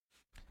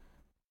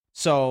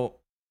 So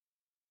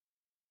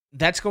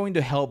that's going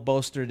to help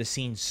bolster the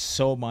scene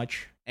so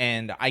much,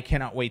 and I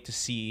cannot wait to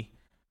see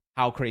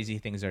how crazy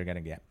things are going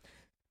to get.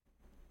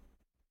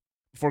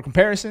 For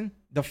comparison,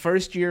 the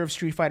first year of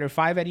Street Fighter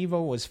 5 at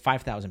EVO was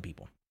 5,000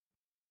 people.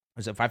 It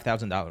was a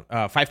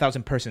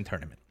 $5,000 person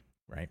tournament,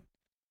 right?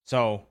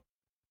 So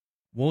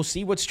we'll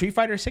see what Street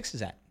Fighter 6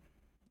 is at,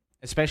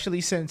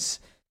 especially since,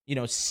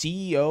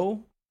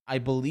 CEO, I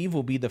believe,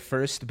 will be the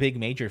first big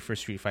major for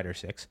Street Fighter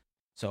 6.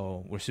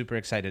 So we're super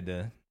excited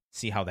to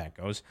see how that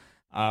goes.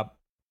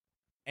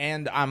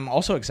 And I'm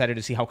also excited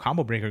to see how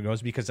Combo Breaker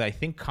goes, because I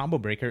think Combo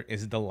Breaker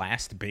is the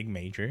last big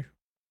major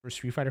for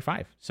Street Fighter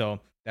 5. So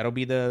that'll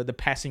be the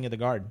passing of the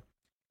guard,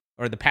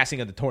 or the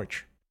passing of the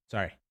torch.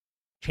 Sorry.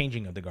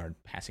 Changing of the guard,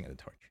 passing of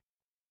the torch.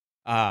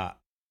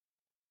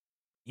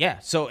 Yeah,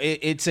 so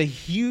it's a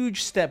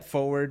huge step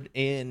forward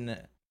in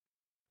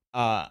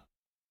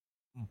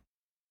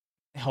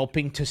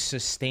helping to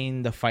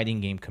sustain the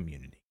fighting game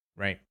community,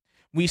 right?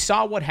 We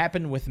saw what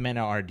happened with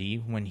Mena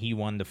RD when he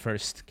won the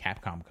first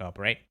Capcom Cup,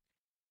 right?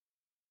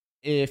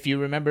 If you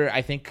remember,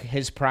 I think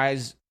his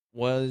prize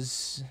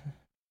was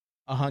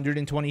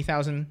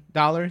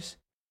 $120,000.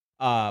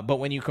 But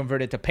when you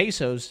convert it to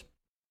pesos,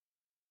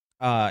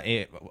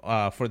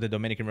 for the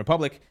Dominican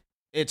Republic,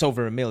 it's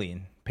over 1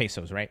 million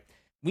pesos, right?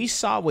 We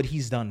saw what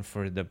he's done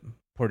for the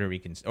Puerto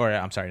Ricans, or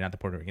I'm sorry, not the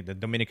Puerto Rican, the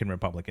Dominican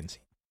Republicans.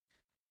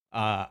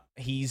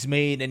 He's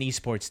made an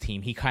esports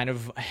team. He kind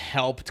of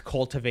helped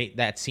cultivate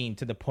that scene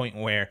to the point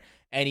where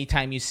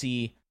anytime you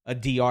see a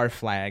DR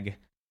flag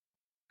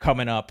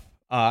coming up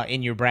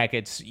in your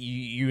brackets,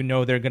 you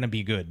know they're going to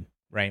be good,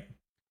 right?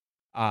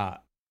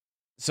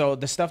 So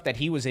the stuff that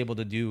he was able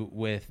to do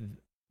with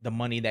the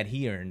money that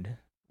he earned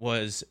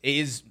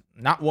is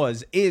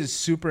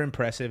super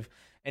impressive,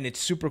 and it's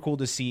super cool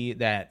to see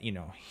that, you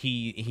know,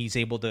 he's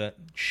able to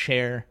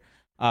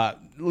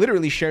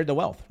literally share the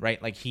wealth,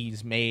 right? Like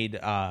he's made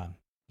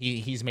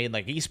he's made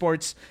like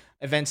esports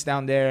events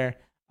down there.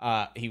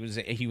 He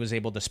was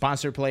able to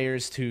sponsor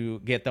players to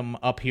get them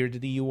up here to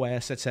the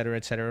US, et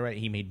cetera, right?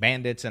 He made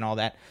bandits and all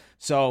that.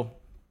 So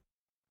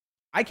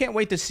I can't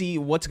wait to see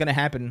what's going to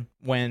happen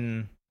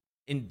when,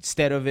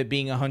 instead of it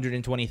being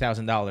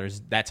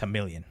 $120,000, that's $1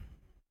 million,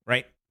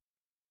 right?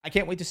 I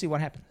can't wait to see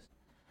what happens.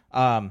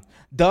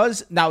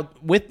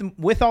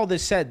 With all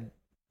this said,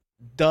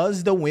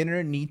 does the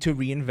winner need to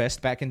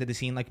reinvest back into the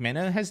scene like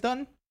Mena has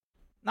done?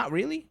 Not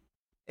really.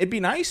 It'd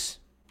be nice,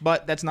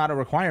 but that's not a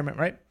requirement,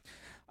 right?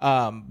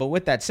 But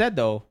with that said,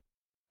 though,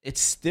 it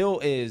still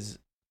is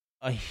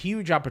a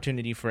huge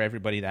opportunity for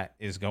everybody that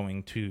is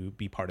going to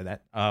be part of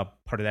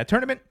that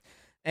tournament,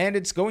 and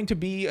it's going to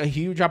be a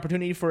huge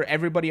opportunity for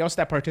everybody else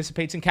that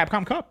participates in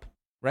Capcom Cup,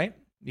 right?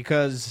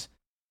 Because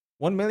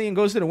 1 million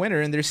goes to the winner,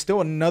 and there's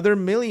still another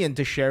 1 million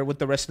to share with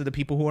the rest of the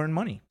people who earn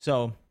money.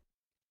 So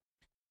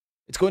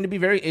it's going to be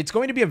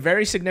a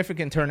very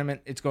significant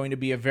tournament. It's going to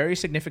be a very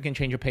significant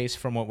change of pace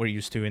from what we're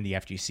used to in the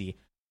FGC.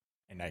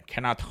 And I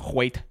cannot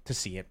wait to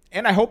see it.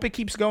 And I hope it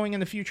keeps going in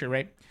the future,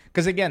 right?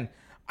 Because again,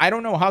 I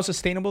don't know how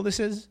sustainable this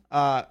is,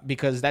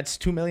 because that's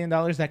 $2 million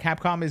that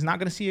Capcom is not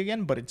going to see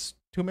again, but it's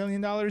 $2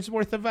 million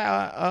worth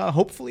of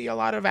hopefully a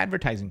lot of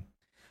advertising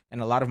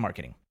and a lot of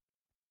marketing.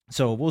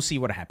 So we'll see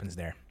what happens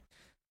there.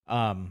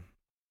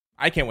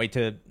 I can't wait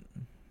to...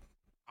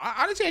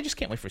 Honestly, I just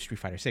can't wait for Street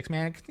Fighter 6,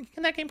 man.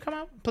 Can that game come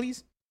out,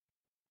 please?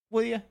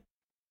 Will you?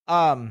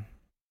 Along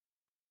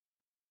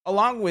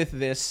with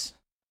this,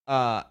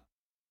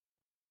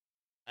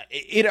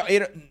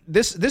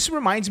 this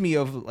reminds me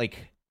of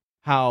like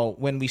how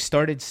when we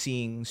started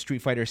seeing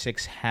Street Fighter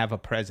 6 have a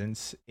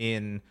presence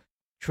in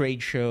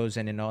trade shows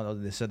and in all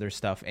of this other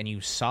stuff, and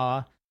you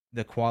saw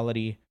the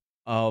quality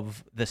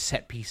of the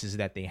set pieces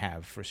that they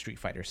have for Street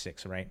Fighter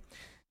 6, right?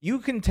 You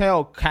can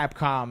tell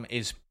Capcom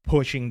is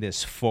pushing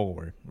this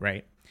forward,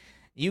 right?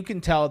 You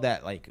can tell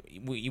that like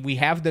we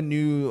have the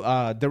new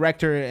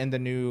director and the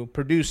new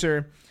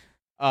producer,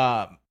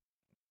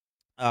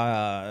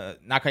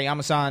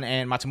 Nakayama-san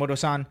and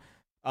Matsumoto-san.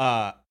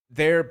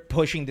 They're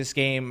pushing this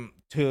game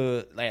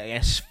to like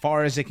as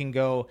far as it can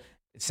go.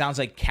 It sounds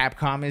like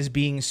Capcom is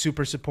being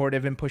super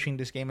supportive and pushing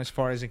this game as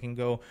far as it can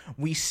go.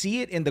 We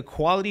see it in the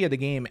quality of the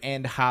game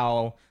and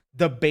how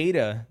the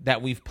beta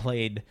that we've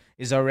played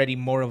is already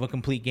more of a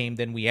complete game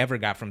than we ever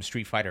got from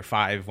Street Fighter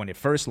V when it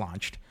first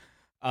launched.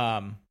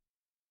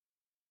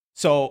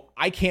 So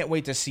I can't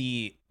wait to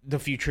see the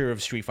future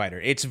of Street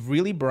Fighter. It's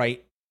really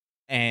bright,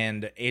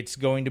 and it's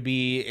going to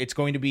be a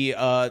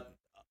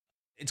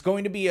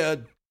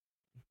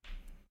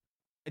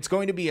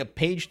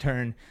page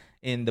turn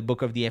in the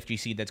book of the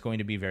FGC that's going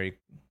to be very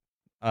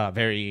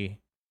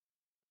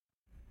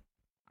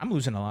I'm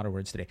losing a lot of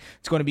words today.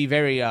 It's going to be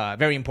very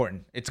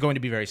important. It's going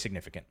to be very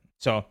significant.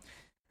 So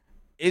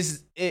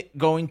is it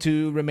going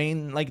to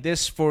remain like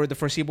this for the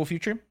foreseeable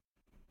future?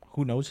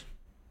 Who knows?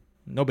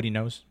 Nobody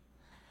knows.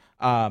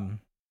 But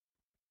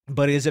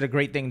is it a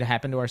great thing to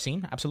happen to our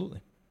scene? Absolutely.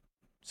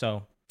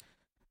 So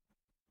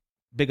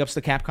big ups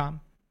to Capcom.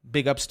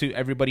 Big ups to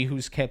everybody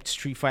who's kept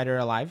Street Fighter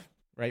alive,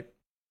 right?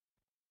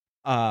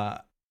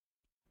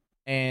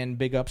 And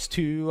big ups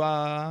to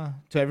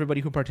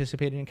everybody who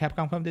participated in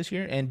Capcom Cup this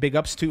year, and big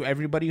ups to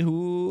everybody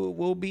who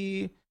will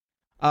be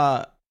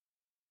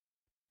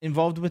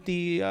involved with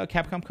the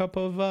Capcom Cup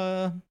of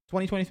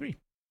 2023.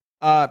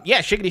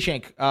 Shiggity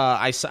Shank.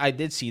 I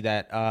did see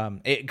that.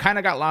 It kind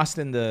of got lost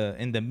in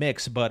the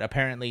mix, but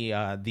apparently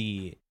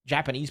the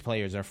Japanese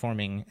players are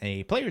forming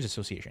a players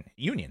association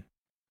union,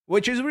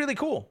 which is really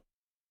cool.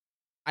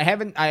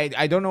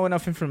 I don't know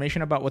enough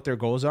information about what their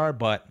goals are,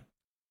 but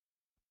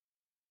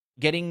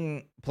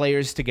getting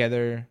players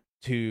together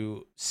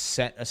to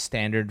set a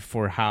standard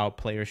for how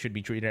players should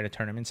be treated at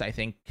tournaments, I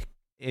think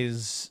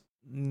it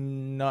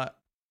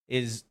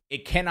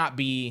cannot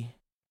be.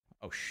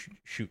 Oh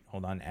shoot!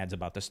 Hold on, ad's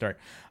about to start.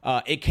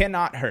 It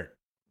cannot hurt,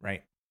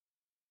 right?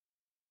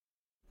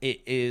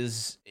 It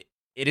is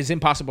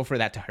impossible for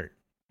that to hurt.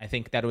 I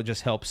think that would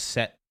just help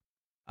set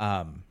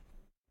good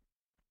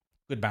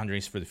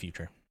boundaries for the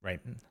future, right?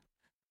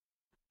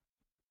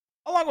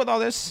 Along with all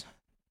this,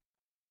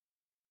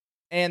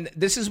 and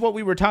this is what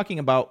we were talking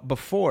about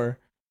before,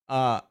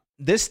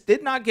 this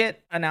did not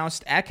get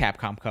announced at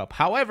Capcom Cup.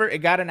 However, it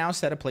got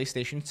announced at a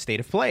PlayStation State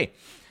of Play,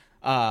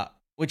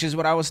 which is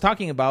what I was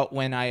talking about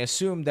when I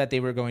assumed that they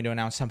were going to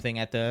announce something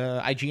at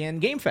the IGN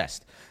Game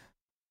Fest.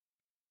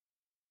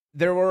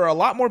 there were a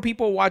lot more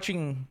people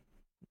watching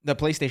the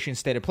PlayStation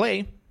State of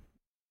Play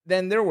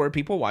than there were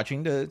people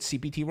watching the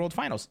CPT World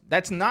Finals.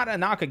 That's not a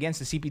knock against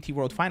the CPT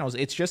World Finals.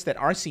 It's just that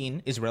our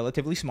scene is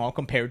relatively small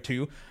compared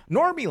to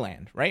Normie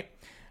Land, right?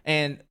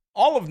 And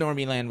all of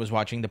Normie Land was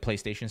watching the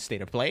PlayStation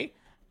State of Play,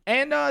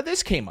 and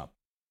this came up.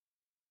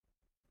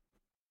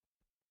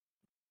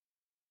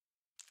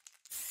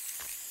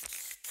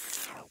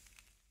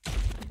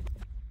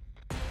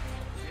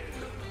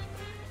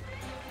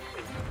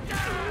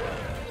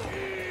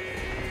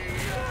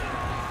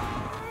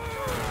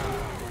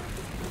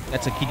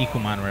 That's a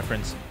Kinnikuman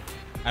reference.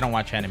 I don't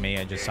watch anime,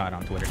 I just saw it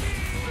on Twitter.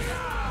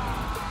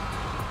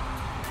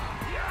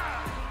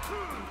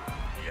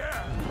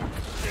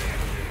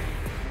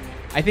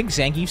 I think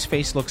Zangief's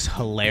face looks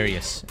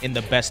hilarious in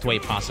the best way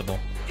possible.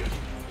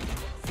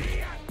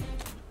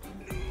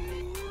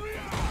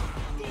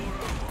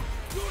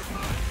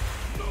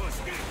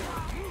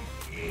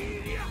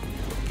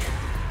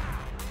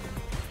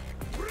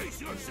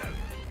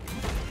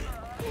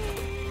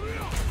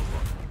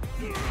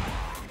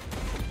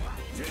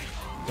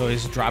 So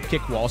his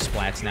dropkick wall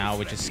splats now,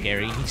 which is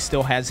scary. He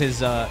still has his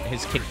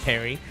kick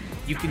parry.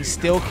 You can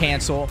still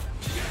cancel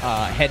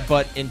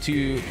headbutt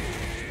into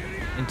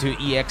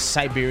EX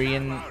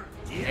Siberian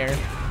air.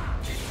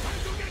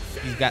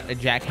 He's got a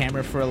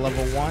jackhammer for a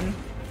level 1.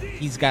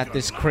 He's got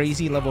this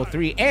crazy level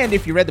 3. And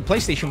if you read the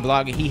PlayStation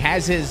blog, he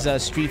has his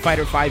Street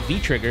Fighter V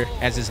V-Trigger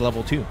as his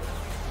level 2.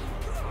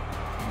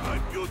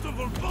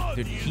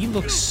 Dude, he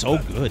looks so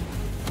good.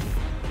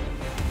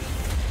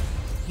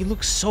 He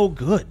looks so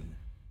good.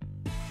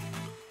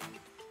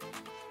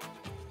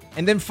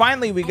 And then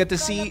finally we get to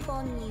see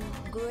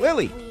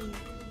Lily.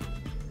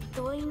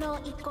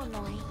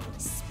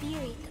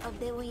 Spirit of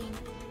the wind.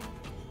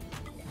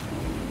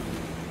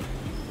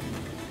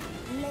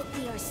 Let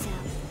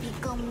yourself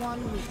become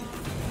one with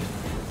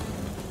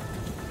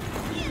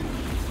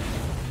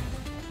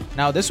it.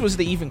 Now this was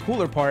the even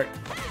cooler part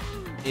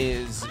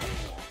is,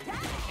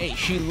 hey,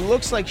 she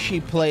looks like she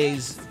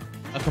plays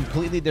a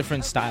completely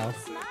different style.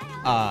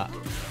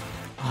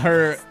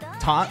 Her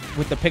taunt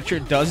with the picture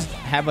does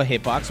have a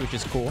hitbox, which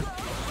is cool.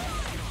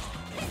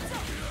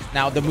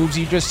 Now the moves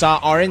you just saw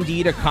are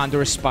indeed a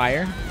Condor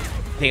Spire.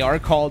 They are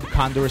called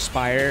Condor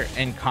Spire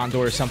and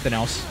Condor something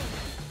else.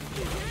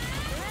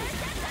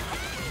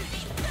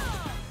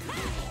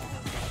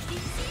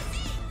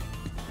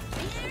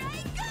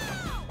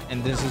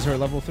 And this is her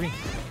level 3.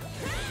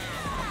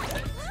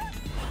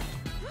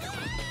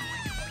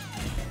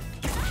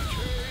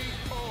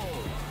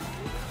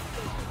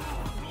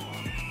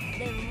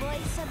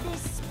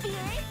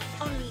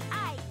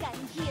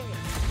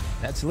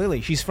 That's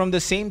Lily. She's from the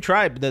same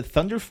tribe, the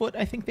Thunderfoot,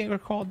 I think they were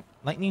called.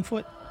 Lightning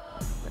Foot.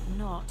 But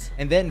not.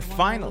 And then the one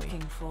finally, I'm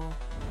looking for.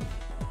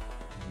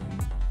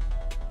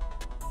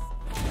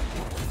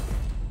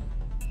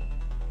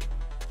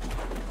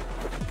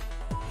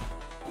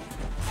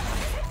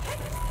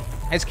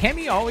 has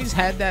Cammy always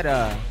had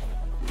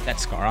that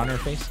scar on her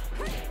face?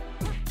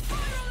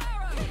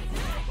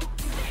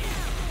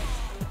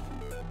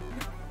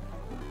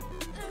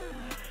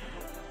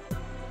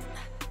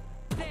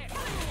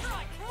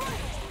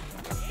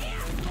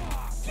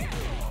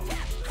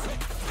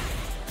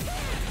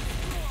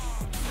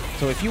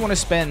 So if you want to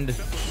spend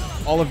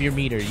all of your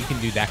meter, you can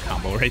do that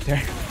combo right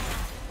there.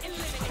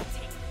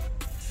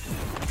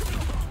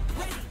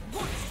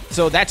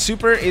 So that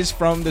super is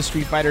from the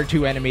Street Fighter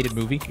 2 animated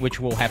movie, which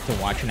we'll have to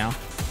watch now.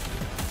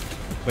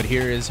 But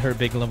here is her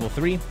big level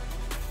 3.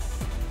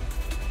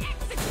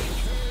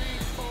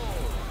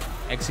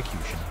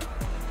 Execution.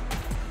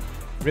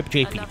 Rip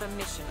JP. Another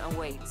mission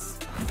awaits.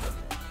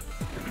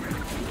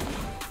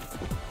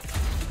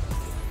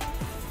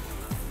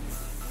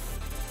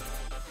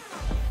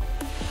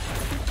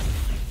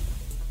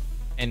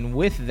 And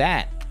with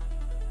that,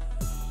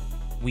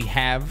 we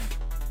have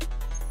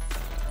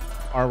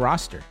our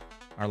roster.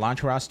 Our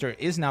launch roster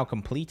is now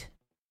complete.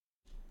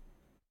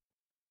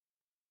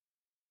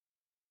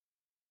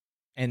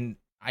 And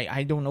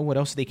I don't know what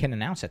else they can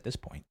announce at this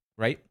point,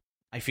 right?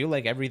 I feel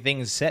like everything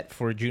is set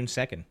for June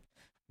 2nd.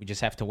 We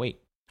just have to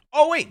wait.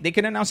 Oh, wait, they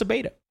can announce a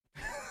beta.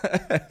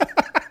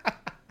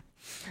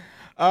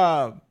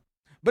 But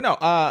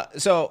no,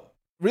 so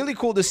really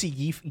cool to see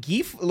Gief.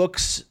 Gief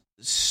looks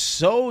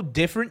so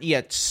different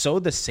yet so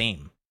the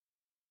same,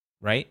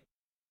 right?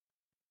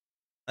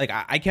 Like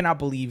I cannot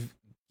believe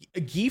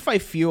Gief. I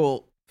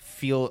feel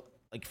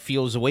like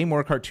feels way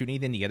more cartoony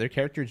than the other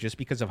characters just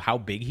because of how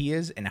big he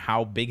is and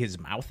how big his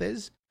mouth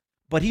is.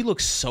 But he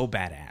looks so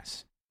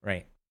badass,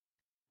 right?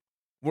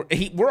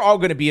 We're all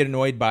going to be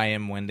annoyed by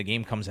him when the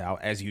game comes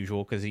out as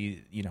usual because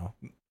he, you know,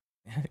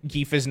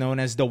 Gief is known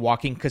as the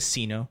walking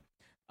casino.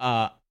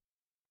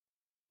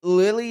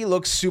 Lily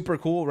looks super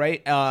cool,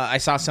 right? I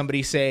saw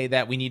somebody say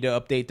that we need to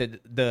update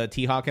the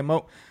T-Hawk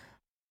emote.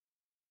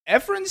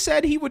 Efren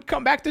said he would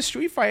come back to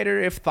Street Fighter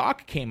if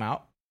Thok came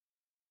out.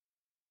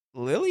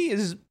 Lily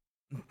is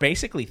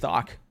basically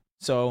Thok,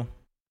 so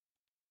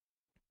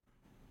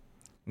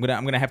I'm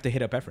gonna have to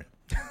hit up Efren.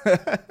 I'm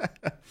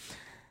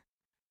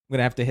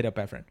gonna have to hit up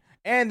Efren.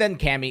 And then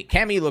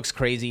Cammy looks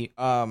crazy.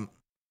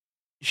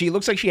 She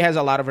looks like she has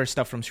a lot of her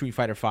stuff from Street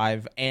Fighter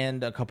V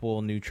and a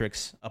couple new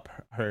tricks up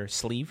her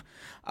sleeve.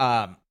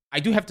 I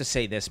do have to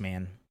say this,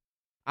 man.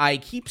 I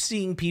keep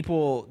seeing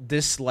people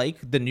dislike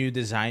the new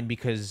design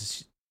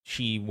because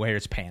she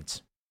wears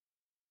pants.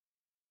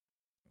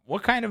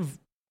 What kind of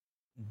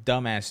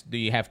dumbass do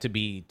you have to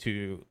be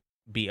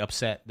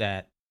upset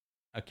that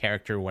a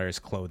character wears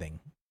clothing?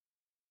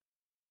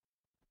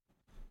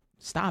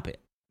 Stop it.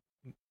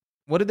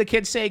 What did the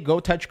kids say? Go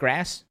touch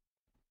grass?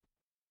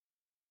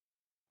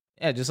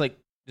 Yeah, just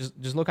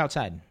look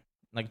outside.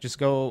 Like, just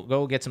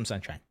go get some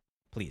sunshine,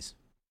 please.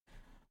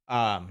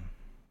 I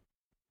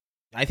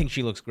think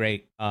she looks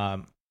great.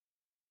 I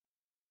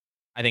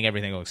think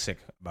everything looks sick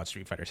about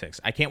Street Fighter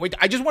 6. I can't wait.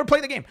 I just want to play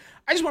the game.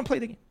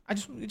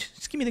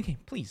 Just give me the game,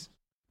 please.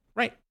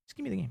 Right? Just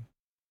give me the game.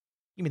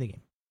 Give me the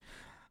game.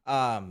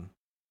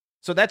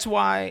 So that's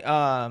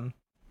why.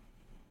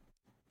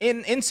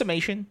 In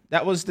summation,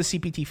 that was the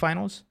CPT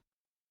finals.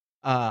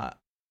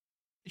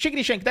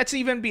 Shiggity Shank, that's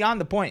even beyond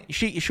the point.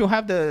 She'll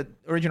have the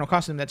original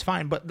costume, that's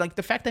fine. But like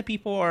the fact that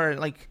people are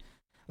like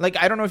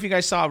I don't know if you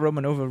guys saw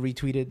Romanova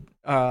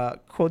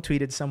quote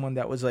tweeted someone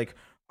that was like,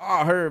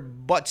 oh, her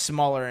butt's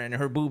smaller and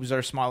her boobs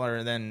are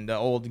smaller than the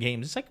old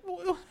games. It's like,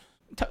 well,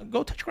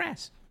 go touch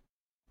grass.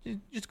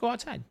 Just go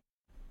outside.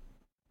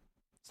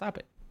 Stop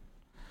it.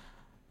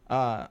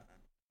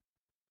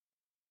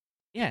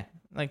 Yeah,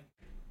 like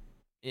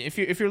if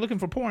you're looking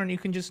for porn, you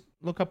can just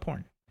look up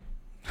porn.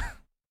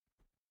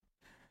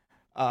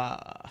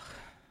 I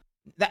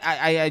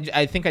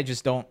think I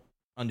just don't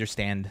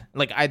understand.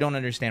 Like, I don't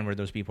understand where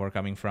those people are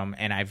coming from,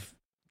 and I've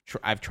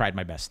tried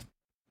my best.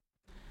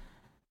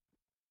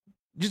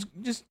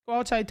 Just go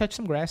outside, touch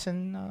some grass,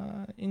 and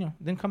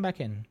then come back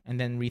in, and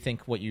then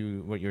rethink what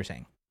you're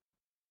saying.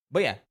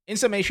 But yeah, in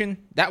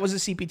summation, that was the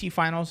CPT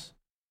finals.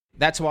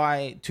 That's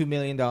why $2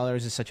 million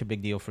is such a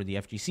big deal for the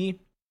FGC.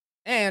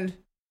 And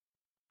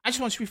I just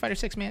want Street Fighter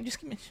 6, man. Just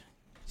give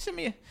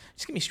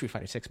me Street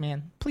Fighter 6,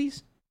 man.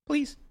 Please.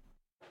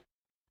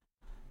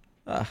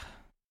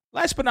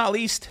 Last but not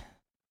least,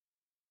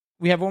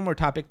 we have one more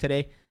topic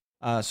today.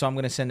 So I'm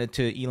going to send it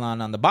to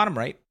Elon on the bottom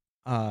right.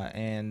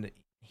 And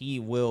he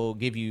will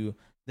give you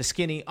the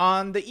skinny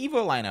on the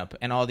EVO lineup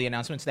and all the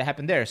announcements that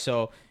happened there.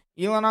 So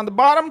Elon on the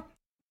bottom,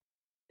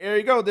 there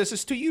you go. This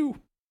is to you.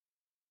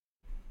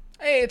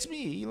 Hey, it's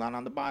me, Elon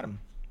on the bottom.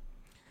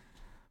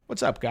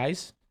 What's up,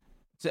 guys?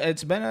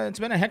 It's been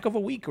a heck of a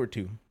week or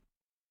two.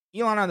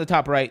 Elon on the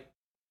top right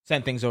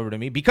sent things over to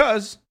me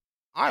because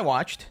I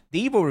watched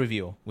the EVO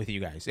review with you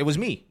guys. It was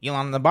me,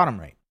 Elon on the bottom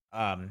right.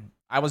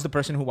 I was the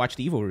person who watched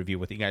the EVO review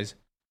with you guys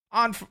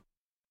on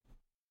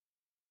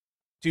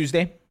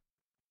Tuesday.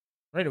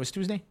 Right, it was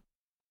Tuesday?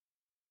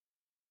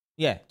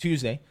 Yeah,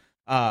 Tuesday.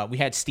 We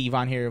had Steve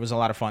on here. It was a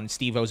lot of fun.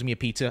 Steve owes me a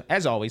pizza,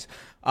 as always.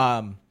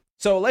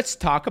 So let's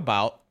talk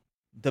about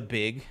the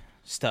big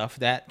stuff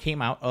that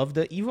came out of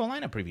the EVO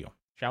lineup review,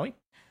 shall we?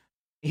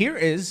 Here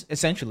is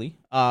essentially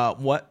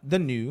what the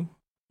new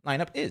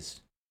lineup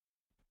is.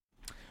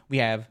 We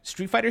have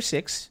Street Fighter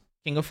 6,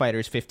 King of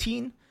Fighters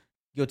 15,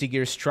 Guilty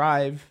Gear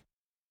Strive,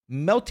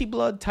 Melty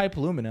Blood Type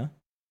Lumina,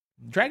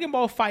 Dragon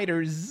Ball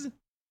Fighters,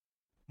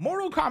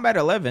 Mortal Kombat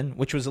 11,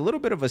 which was a little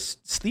bit of a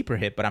sleeper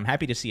hit, but I'm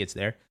happy to see it's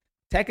there,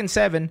 Tekken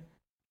 7,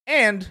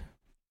 and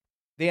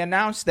they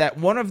announced that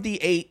one of the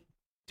 8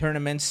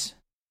 tournaments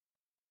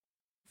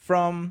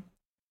from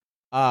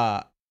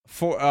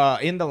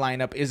in the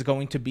lineup is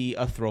going to be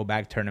a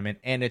throwback tournament,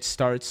 and it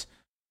starts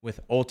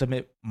with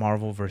Ultimate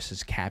Marvel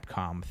vs.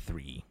 Capcom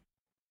 3.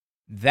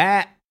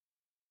 That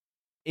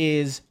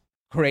is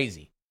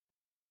crazy.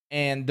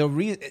 And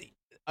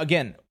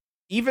again,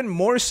 even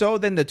more so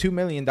than the $2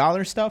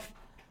 million stuff,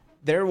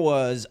 there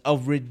was a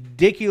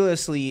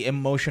ridiculously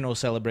emotional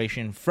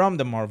celebration from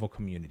the Marvel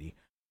community.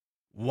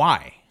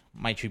 Why,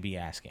 might you be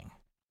asking?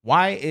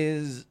 Why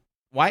is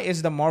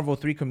the Marvel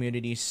 3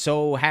 community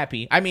so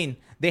happy? I mean,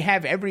 they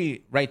have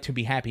every right to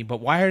be happy, but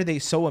why are they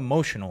so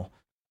emotional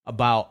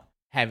about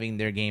having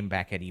their game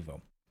back at EVO?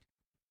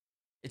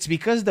 It's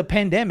because the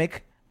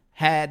pandemic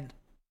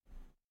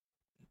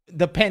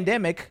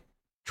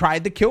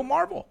tried to kill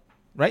Marvel,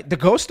 right? The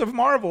Ghost of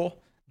Marvel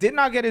did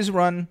not get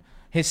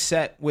his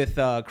set with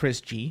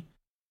Chris G.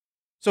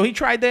 So he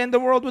tried to end the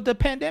world with the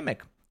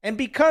pandemic. And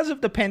because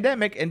of the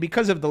pandemic and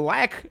because of the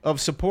lack of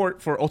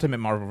support for Ultimate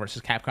Marvel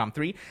vs. Capcom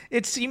 3,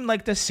 it seemed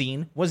like the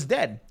scene was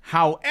dead.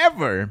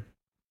 However,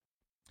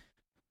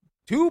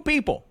 2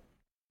 people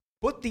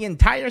put the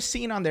entire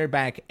scene on their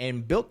back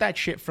and built that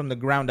shit from the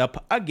ground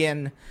up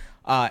again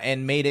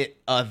and made it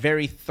a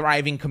very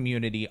thriving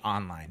community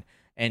online.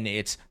 And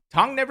it's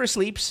Tong Never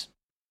Sleeps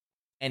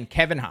and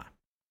Kevin Ha.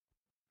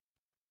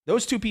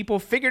 Those 2 people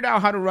figured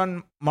out how to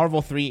run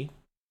Marvel 3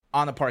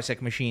 on the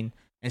Parsec machine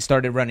and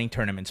started running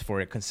tournaments for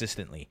it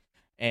consistently.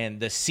 And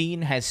the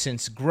scene has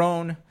since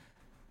grown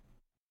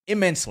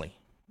immensely,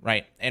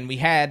 right? And we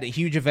had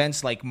huge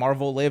events like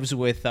Marvel Lives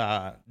with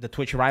the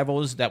Twitch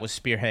Rivals that was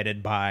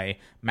spearheaded by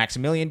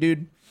Maximilian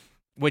Dude,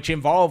 which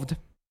involved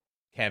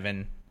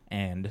Kevin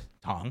and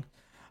Tong.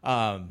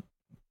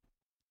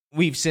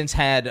 we've since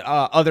had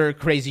other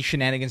crazy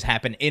shenanigans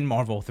happen in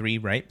Marvel 3,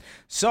 right?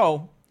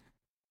 So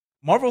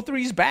Marvel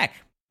 3 is back,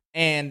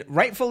 and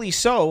rightfully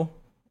so,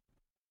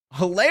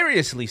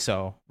 hilariously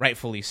so,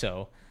 rightfully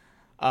so.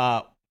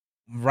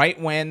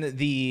 Right when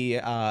the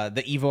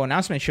Evo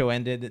announcement show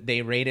ended,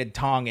 they raided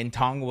Tong, and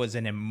Tong was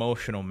an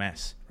emotional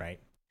mess, right?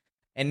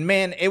 And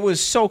man, it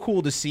was so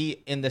cool to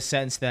see in the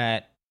sense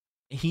that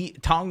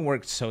Tong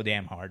worked so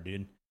damn hard,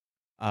 dude.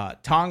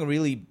 Tong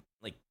really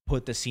like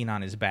put the scene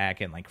on his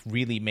back and like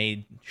really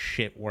made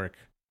shit work.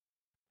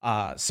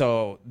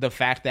 So the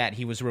fact that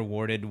he was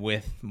rewarded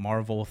with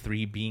Marvel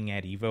 3 being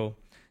at Evo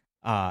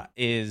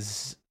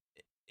is,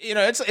 you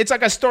know, it's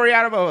like a story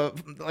out of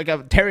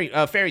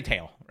a fairy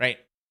tale, right?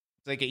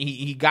 It's like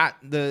he got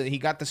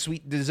the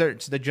sweet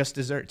desserts, the just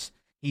desserts.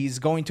 He's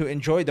going to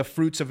enjoy the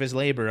fruits of his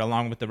labor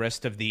along with the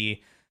rest of the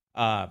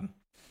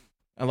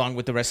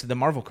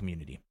Marvel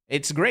community.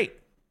 It's great.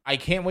 I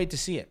can't wait to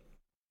see it.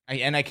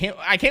 I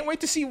can't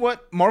wait to see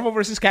what Marvel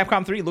vs.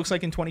 Capcom 3 looks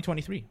like in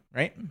 2023,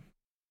 right?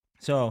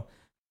 So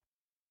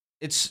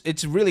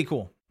it's really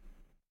cool.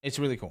 It's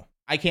really cool.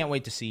 I can't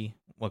wait to see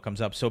what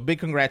comes up. So big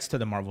congrats to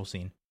the Marvel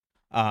scene.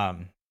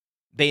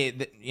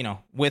 They you know,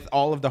 with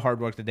all of the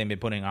hard work that they've been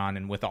putting on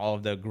and with all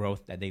of the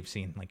growth that they've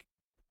seen, like,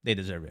 they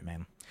deserve it,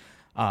 man.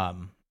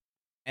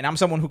 And I'm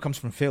someone who comes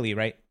from Philly,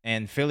 right?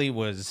 And Philly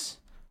was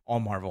all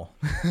Marvel.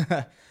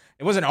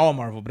 It wasn't all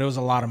Marvel, but it was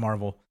a lot of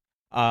Marvel.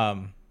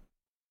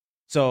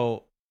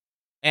 So,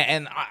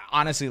 and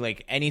honestly,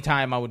 like,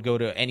 anytime I would go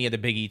to any of the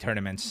Big E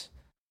tournaments,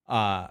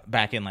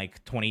 back in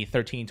like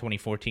 2013,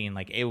 2014,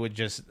 like, it would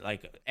just,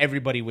 like,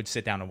 everybody would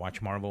sit down and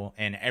watch Marvel,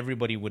 and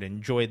everybody would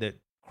enjoy the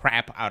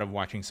crap out of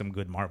watching some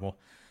good Marvel.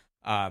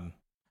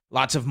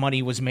 Lots of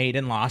money was made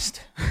and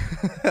lost,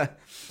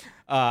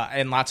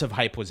 and lots of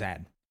hype was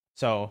had.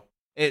 So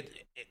the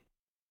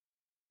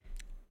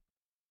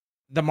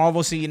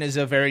Marvel scene is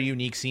a very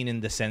unique scene in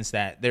the sense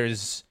that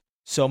there's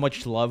so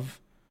much love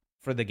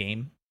for the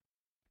game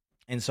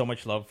and so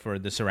much love for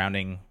the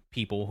surrounding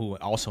people who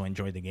also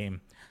enjoy the game.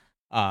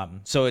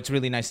 So it's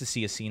really nice to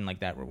see a scene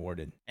like that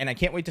rewarded. And I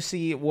can't wait to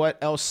see what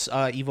else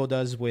Evo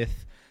does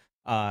with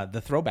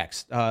the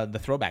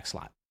throwback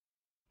slot.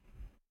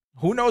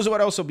 Who knows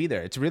what else will be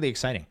there? It's really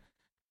exciting.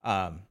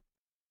 And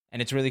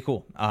it's really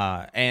cool.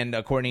 And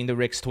according to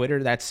Rick's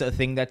Twitter, that's a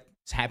thing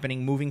that's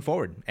happening moving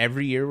forward.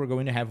 Every year we're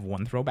going to have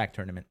one throwback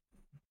tournament.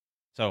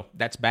 So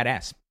that's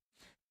badass.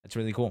 That's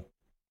really cool.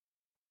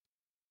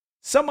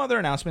 Some other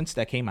announcements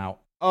that came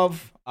out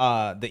of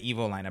the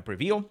Evo lineup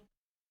reveal,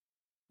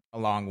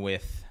 along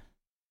with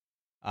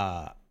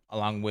the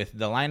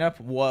lineup,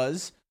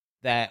 was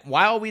that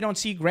while we don't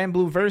see Grand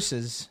Blue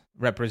Versus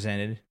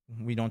represented,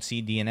 we don't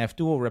see DNF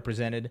Duel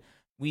represented,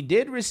 we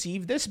did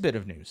receive this bit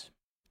of news.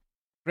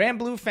 Grand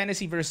Blue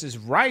Fantasy vs.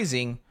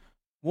 Rising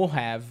will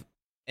have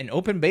an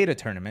open beta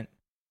tournament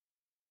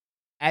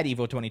at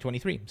Evo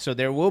 2023. So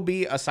there will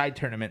be a side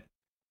tournament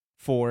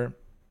for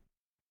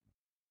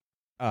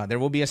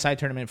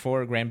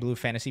Grand Blue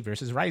Fantasy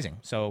vs. Rising.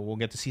 So we'll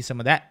get to see some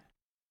of that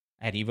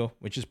at Evo,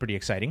 which is pretty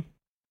exciting.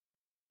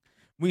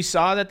 We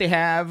saw that they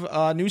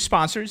have new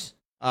sponsors.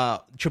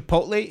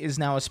 Chipotle is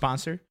now a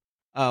sponsor,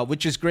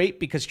 which is great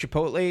because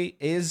Chipotle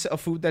is a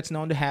food that's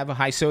known to have a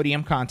high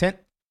sodium content.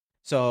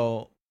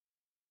 So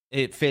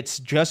it fits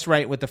just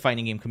right with the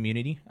fighting game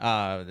community.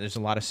 There's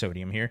a lot of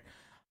sodium here.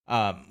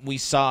 We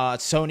saw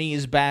Sony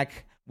is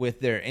back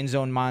with their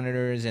in-zone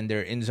monitors and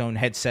their in-zone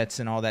headsets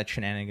and all that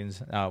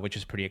shenanigans, which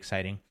is pretty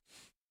exciting.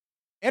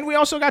 And we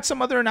also got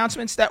some other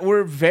announcements that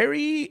were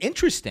very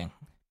interesting,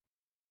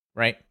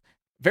 right?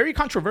 Very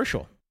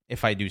controversial,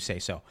 if I do say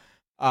so.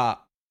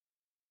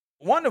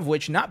 One of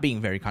which, not being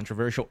very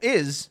controversial,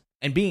 is,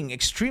 and being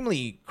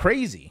extremely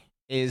crazy,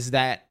 is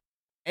that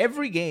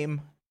every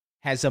game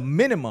has a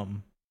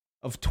minimum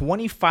of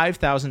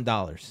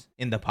 $25,000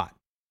 in the pot.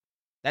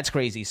 That's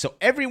crazy. So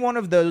every one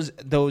of those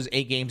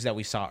 8 games that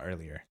we saw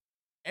earlier,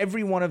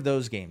 every one of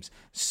those games,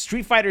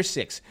 Street Fighter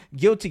 6,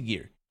 Guilty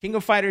Gear, King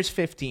of Fighters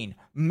 15,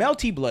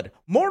 Melty Blood,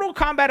 Mortal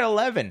Kombat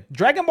 11,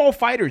 Dragon Ball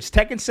FighterZ,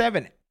 Tekken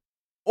 7,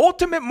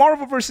 Ultimate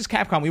Marvel vs.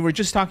 Capcom. We were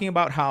just talking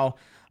about how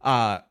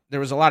there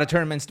was a lot of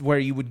tournaments where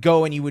you would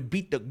go and you would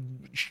beat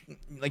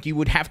you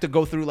would have to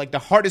go through like the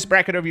hardest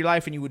bracket of your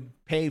life, and you would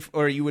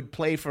you would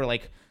play for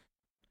like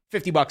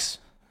 $50.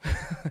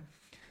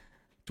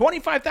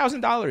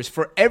 $25,000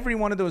 for every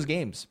one of those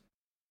games.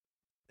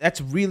 That's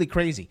really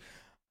crazy.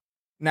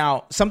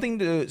 Now, something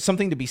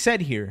to be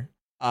said here.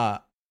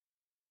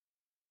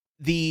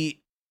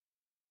 We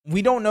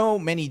don't know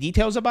many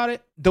details about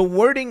it. The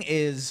wording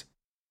is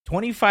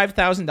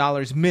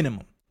 $25,000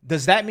 minimum.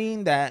 Does that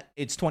mean that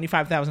it's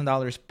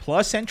 $25,000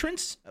 plus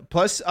entrance,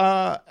 plus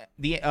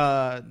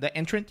the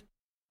entrant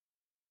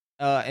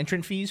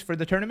fees for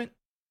the tournament?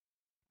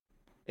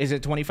 Is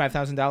it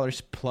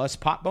 $25,000 plus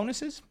pot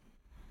bonuses?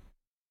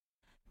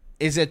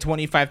 Is it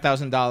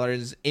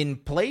 $25,000 in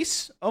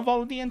place of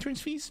all of the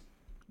entrance fees?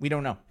 We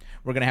don't know.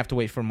 We're going to have to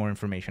wait for more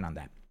information on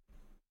that.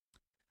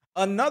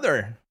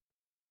 Another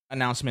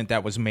announcement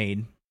that was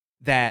made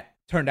that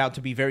turned out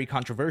to be very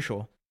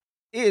controversial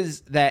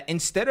is that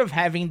instead of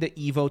having the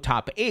Evo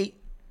top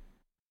 8,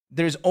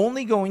 there's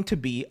only going to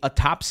be a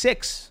top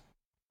 6.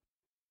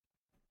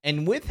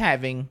 And with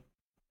having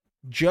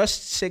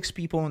just 6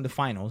 people in the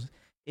finals,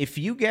 if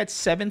you get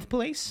 7th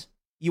place,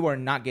 you are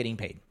not getting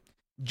paid.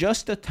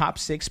 Just the top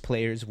 6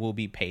 players will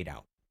be paid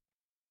out.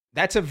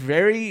 That's a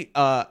very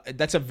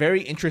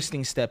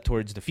interesting step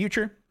towards the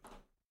future,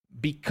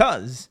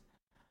 because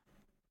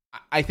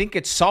I think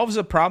it solves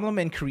a problem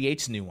and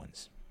creates new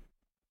ones.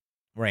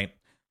 Right.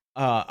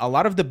 A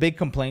lot of the big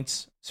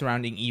complaints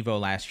surrounding Evo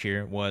last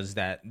year was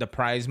that the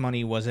prize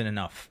money wasn't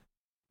enough.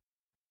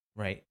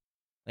 Right.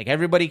 Like,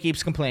 everybody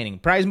keeps complaining.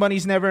 Prize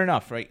money's never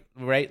enough, right?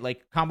 Right?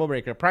 Like, Combo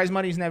Breaker, prize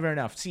money's never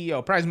enough.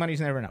 CEO, prize money's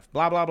never enough.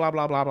 Blah, blah, blah,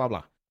 blah, blah, blah,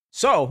 blah.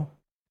 So,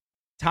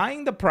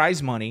 tying the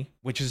prize money,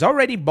 which is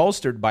already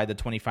bolstered by the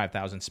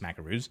 25,000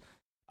 smackaroos,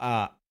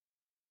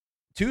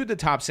 to the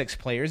top 6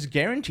 players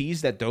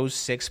guarantees that those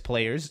 6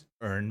 players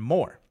earn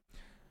more.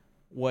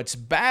 What's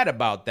bad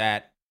about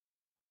that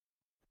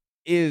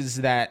is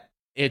that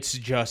it's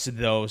just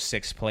those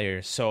 6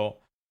 players. So,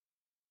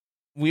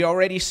 we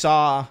already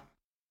saw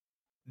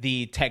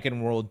the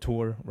Tekken World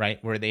Tour,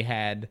 right, where they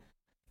had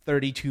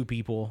 32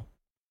 people,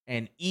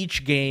 and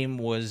each game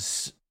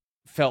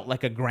felt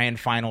like a grand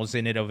finals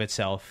in and of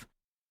itself.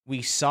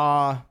 We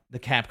saw the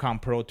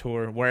Capcom Pro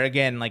Tour, where,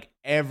 again, like,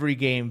 every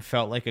game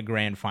felt like a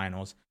grand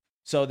finals.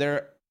 So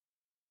there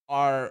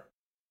are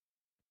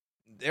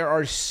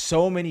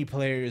so many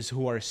players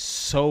who are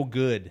so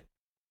good.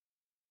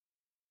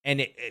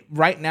 And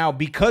right now,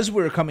 because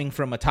we're coming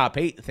from a top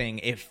 8 thing,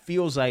 it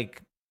feels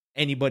like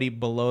anybody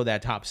below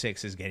that top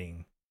 6 is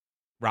getting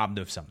robbed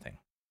of something,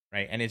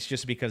 right? And it's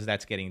just because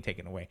that's getting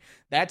taken away.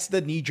 That's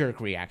the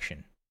knee-jerk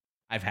reaction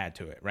I've had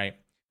to it, right?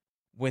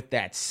 With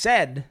that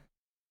said,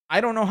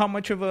 I don't know how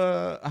much of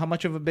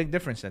a big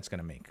difference that's going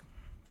to make.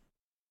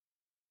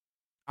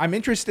 I'm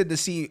interested to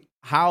see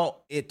how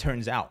it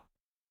turns out,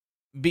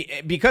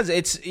 because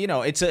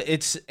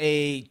it's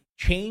a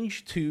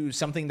change to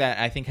something that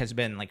I think has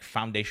been, like,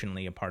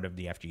 foundationally a part of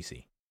the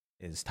FGC,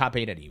 is top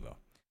 8 at Evo.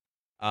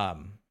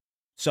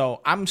 So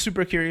I'm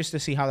super curious to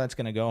see how that's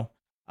going to go.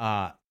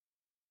 A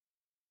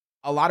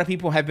lot of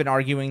people have been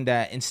arguing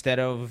that instead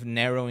of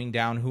narrowing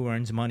down who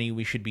earns money,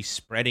 we should be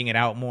spreading it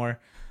out more.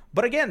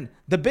 But again,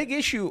 the big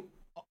issue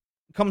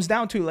comes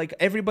down to, like,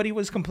 everybody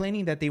was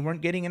complaining that they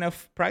weren't getting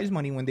enough prize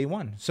money when they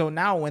won. So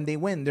now when they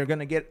win, they're going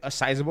to get a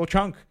sizable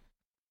chunk.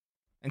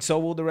 And so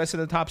will the rest of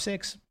the top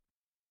 6.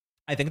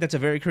 I think that's a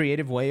very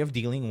creative way of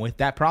dealing with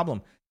that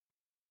problem.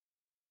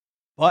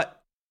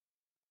 But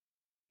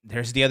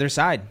there's the other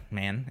side,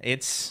 man.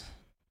 It's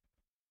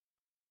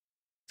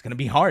going to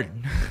be hard.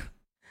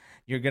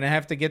 You're going to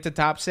have to get to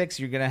top 6.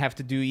 You're going to have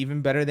to do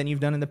even better than you've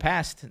done in the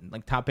past.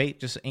 Like, top 8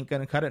 just ain't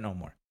going to cut it no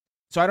more.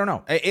 So I don't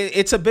know.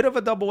 It's a bit of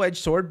a double-edged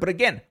sword. But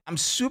again, I'm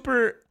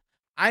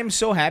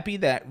so happy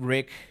that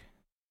Rick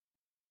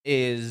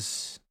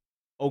is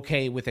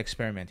okay with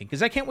experimenting,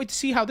 because I can't wait to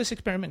see how this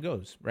experiment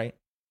goes, right?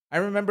 I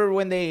remember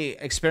when they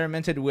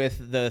experimented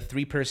with the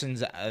 3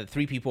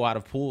 people out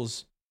of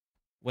pools,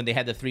 when they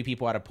had the 3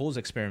 people out of pools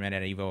experiment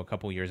at Evo a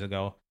couple years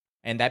ago,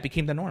 and that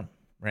became the norm,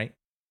 right?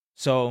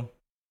 So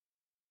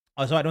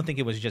also, I don't think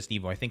it was just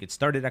Evo. I think it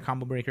started at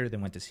Combo Breaker,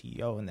 then went to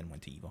CEO, and then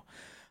went to Evo.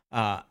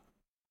 I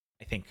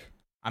think.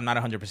 I'm not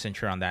 100%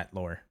 sure on that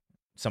lore.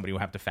 Somebody will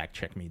have to fact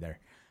check me there.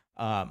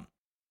 But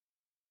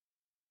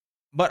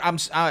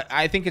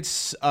I think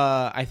it's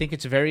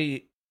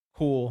very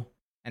cool,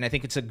 and I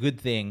think it's a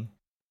good thing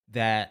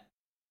that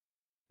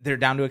they're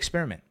down to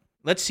experiment.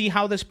 Let's see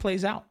how this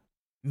plays out.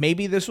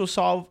 Maybe this will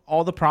solve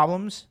all the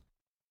problems,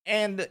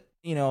 and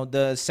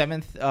the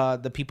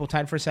 7th, the people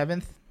tied for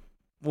 7th,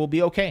 will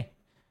be okay.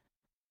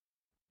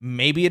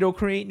 Maybe it'll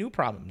create new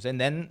problems, and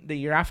then the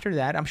year after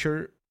that, I'm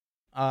sure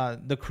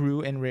the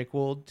crew and Rick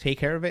will take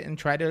care of it and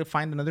try to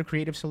find another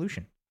creative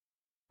solution.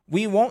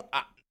 We won't.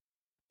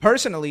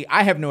 Personally,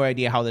 I have no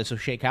idea how this will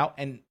shake out,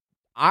 and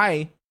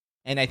I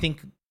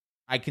think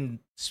I can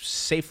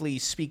safely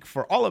speak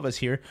for all of us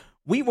here.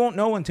 We won't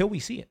know until we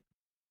see it.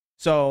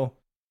 So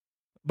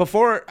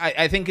before,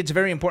 I think it's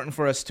very important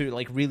for us to,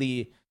 like,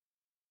 really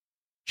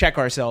check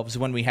ourselves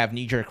when we have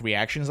knee-jerk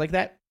reactions like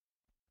that.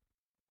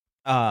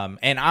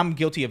 And I'm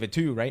guilty of it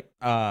too, right?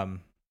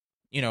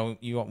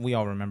 We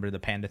all remember the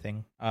Panda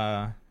thing,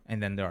 and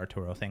then the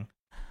Arturo thing.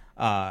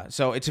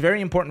 So it's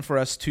very important for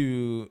us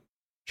to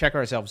check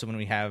ourselves when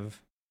we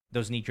have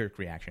those knee-jerk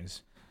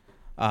reactions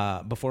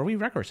before we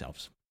wreck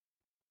ourselves.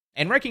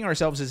 And wrecking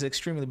ourselves is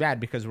extremely bad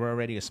because we're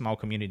already a small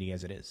community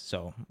as it is.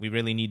 So we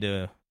really need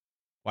to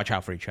watch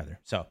out for each other.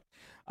 So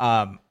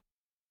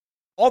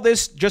all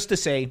this just to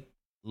say,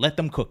 let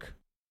them cook,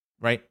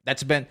 right?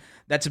 That's been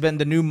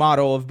the new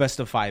motto of Best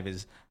of 5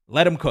 is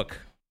let them cook,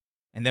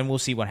 and then we'll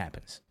see what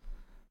happens.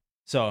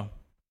 So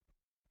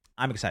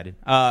I'm excited.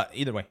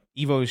 Either way,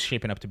 Evo is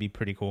shaping up to be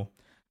pretty cool.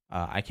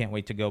 I can't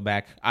wait to go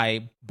back.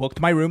 I booked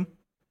my room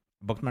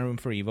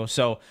for Evo.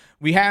 So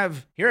we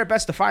have, here at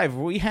Best of 5,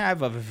 we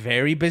have a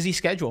very busy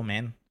schedule,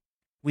 man.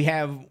 We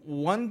have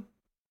one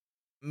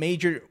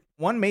major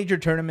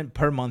tournament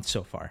per month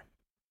so far.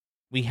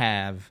 we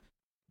have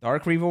the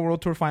Arc Revo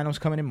World Tour Finals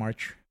coming in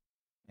March,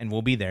 and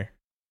we'll be there.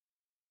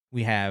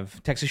 We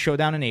have Texas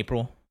Showdown in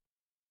April.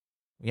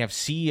 We have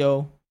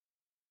CEO.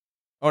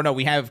 Oh, no,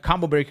 we have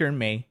Combo Breaker in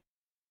May.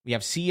 We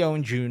have CEO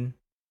in June,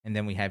 and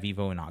then we have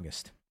Evo in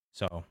August.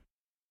 So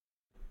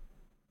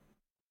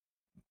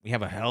we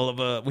have a hell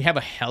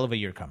of a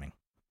year coming.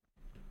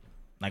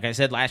 Like I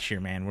said last year,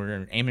 man,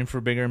 we're aiming for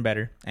bigger and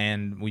better,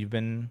 and we're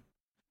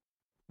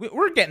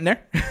getting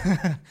there.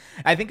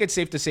 I think it's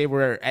safe to say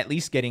we're at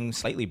least getting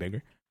slightly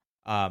bigger.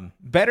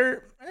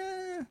 Better,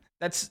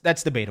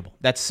 that's debatable.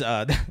 That's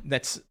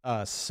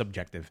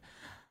subjective.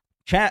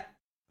 Chat,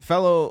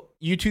 fellow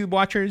YouTube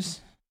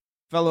watchers,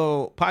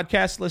 fellow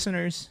podcast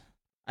listeners,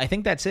 I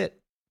think that's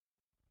it.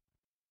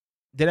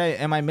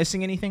 Am I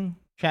missing anything?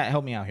 Chat,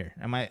 help me out here.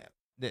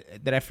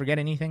 Did I forget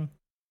anything?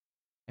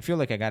 I feel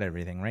like I got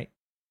everything right,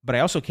 but I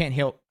also can't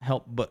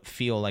help but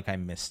feel like I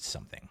missed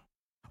something.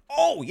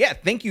 Oh yeah,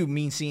 thank you,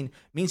 Mean Scene.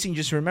 Mean Scene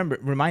just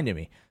reminded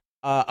me.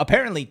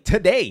 Apparently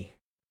today,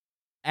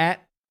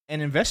 at an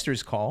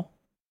investors call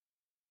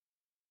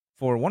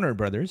for Warner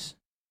Brothers,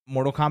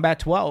 Mortal Kombat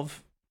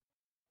 12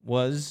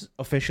 was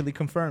officially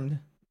confirmed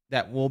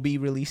that we'll be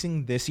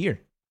releasing this year.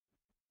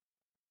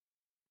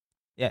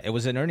 Yeah, it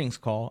was an earnings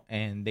call,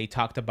 and they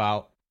talked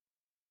about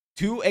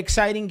 2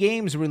 exciting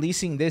games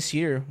releasing this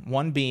year.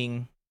 One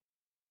being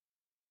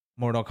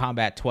Mortal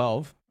Kombat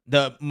 12,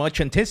 the much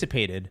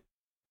anticipated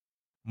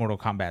Mortal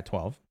Kombat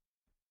 12,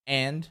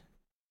 and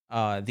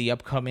the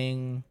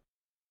upcoming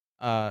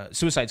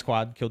Suicide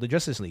Squad Kill the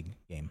Justice League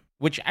game,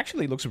 which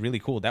actually looks really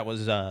cool. That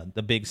was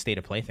the big state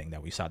of play thing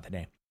that we saw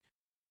today.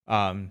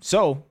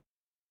 So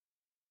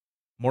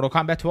Mortal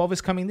Kombat 12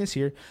 is coming this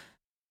year.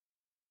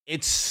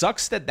 It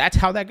sucks that that's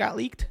how that got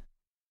leaked.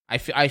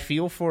 I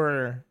feel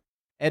for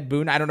Ed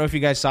Boon. I don't know if you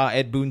guys saw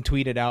Ed Boon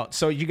tweeted out.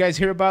 So you guys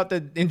hear about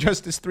the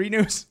Injustice 3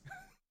 news?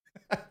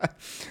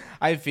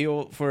 I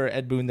feel for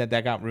Ed Boon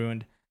that got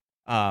ruined.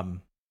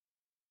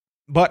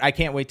 But I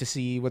can't wait to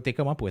see what they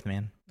come up with,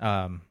 man.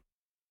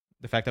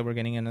 The fact that we're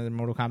getting another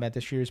Mortal Kombat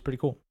this year is pretty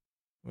cool.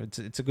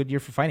 It's a good year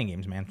for fighting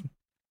games, man.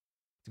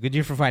 It's a good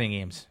year for fighting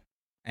games.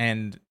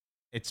 And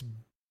it's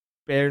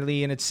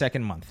barely in its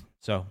second month.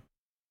 So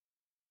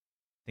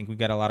I think we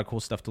got a lot of cool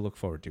stuff to look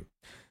forward to.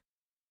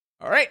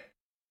 All right.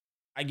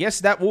 I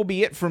guess that will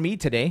be it for me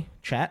today,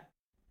 chat.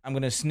 I'm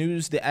going to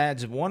snooze the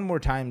ads one more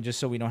time just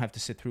so we don't have to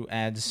sit through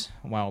ads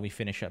while we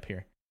finish up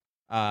here.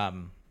 I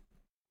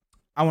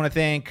want to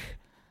thank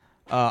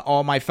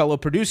all my fellow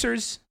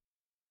producers,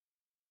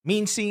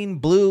 Mean Scene,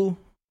 Blue,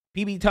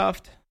 PB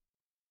Tuft.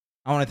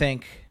 I want to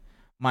thank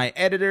my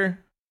editor,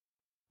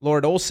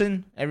 Lord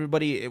Olson.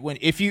 Everybody,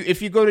 if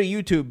you go to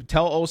YouTube,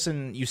 tell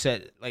Olson you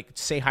said,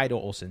 say hi to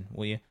Olson,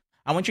 will you?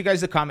 I want you guys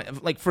to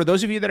comment. For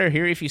those of you that are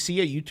here, if you see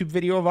a YouTube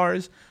video of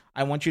ours,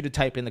 I want you to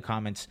type in the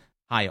comments,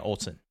 hi,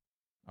 Olson.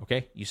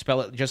 Okay? You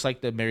spell it just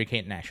like the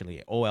Mary-Kate and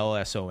Ashley,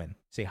 Olson.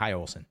 Say hi,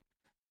 Olson.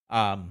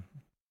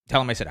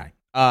 Tell him I said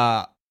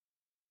hi.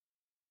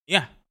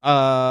 Yeah.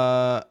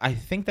 I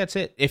think that's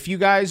it. If you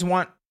guys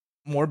want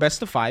more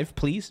Best of 5,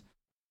 please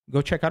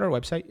go check out our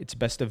website. It's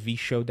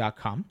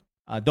bestofvshow.com.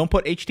 Don't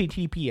put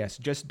HTTPS,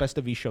 just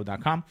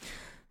bestofvshow.com.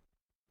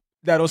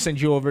 That'll send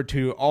you over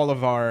to all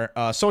of our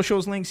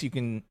socials links. You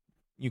can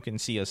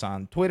see us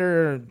on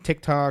Twitter,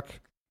 TikTok.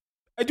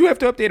 I do have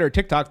to update our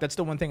TikTok. That's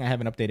the one thing I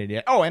haven't updated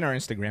yet. Oh, and our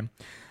Instagram.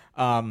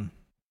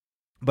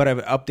 But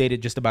I've updated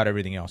just about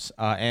everything else.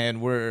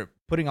 And we're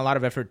putting a lot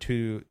of effort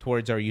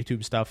towards our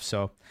YouTube stuff.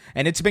 So,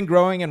 and it's been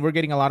growing, and we're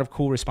getting a lot of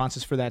cool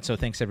responses for that. So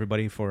thanks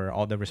everybody for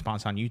all the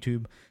response on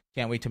YouTube.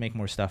 Can't wait to make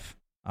more stuff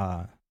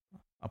up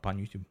on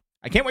YouTube.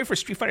 I can't wait for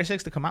Street Fighter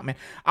 6 to come out, man.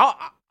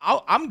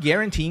 I'm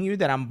guaranteeing you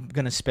that I'm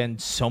gonna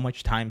spend so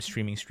much time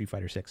streaming Street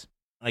Fighter 6.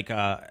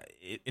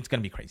 It's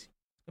gonna be crazy.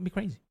 It's gonna be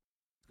crazy.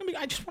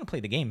 I just want to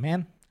play the game,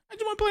 man. I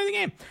just want to play the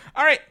game.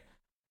 All right,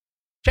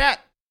 chat,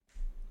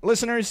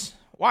 listeners,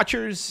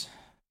 watchers,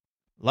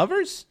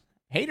 lovers,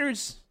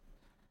 haters,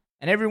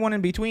 and everyone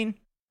in between.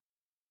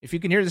 If you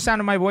can hear the sound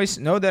of my voice,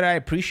 know that I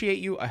appreciate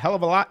you a hell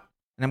of a lot.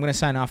 And I'm gonna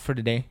sign off for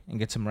today and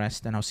get some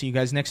rest. And I'll see you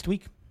guys next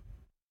week.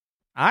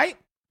 All right.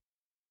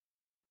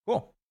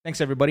 Cool.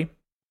 Thanks, everybody.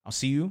 I'll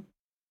see you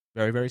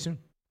very, very soon.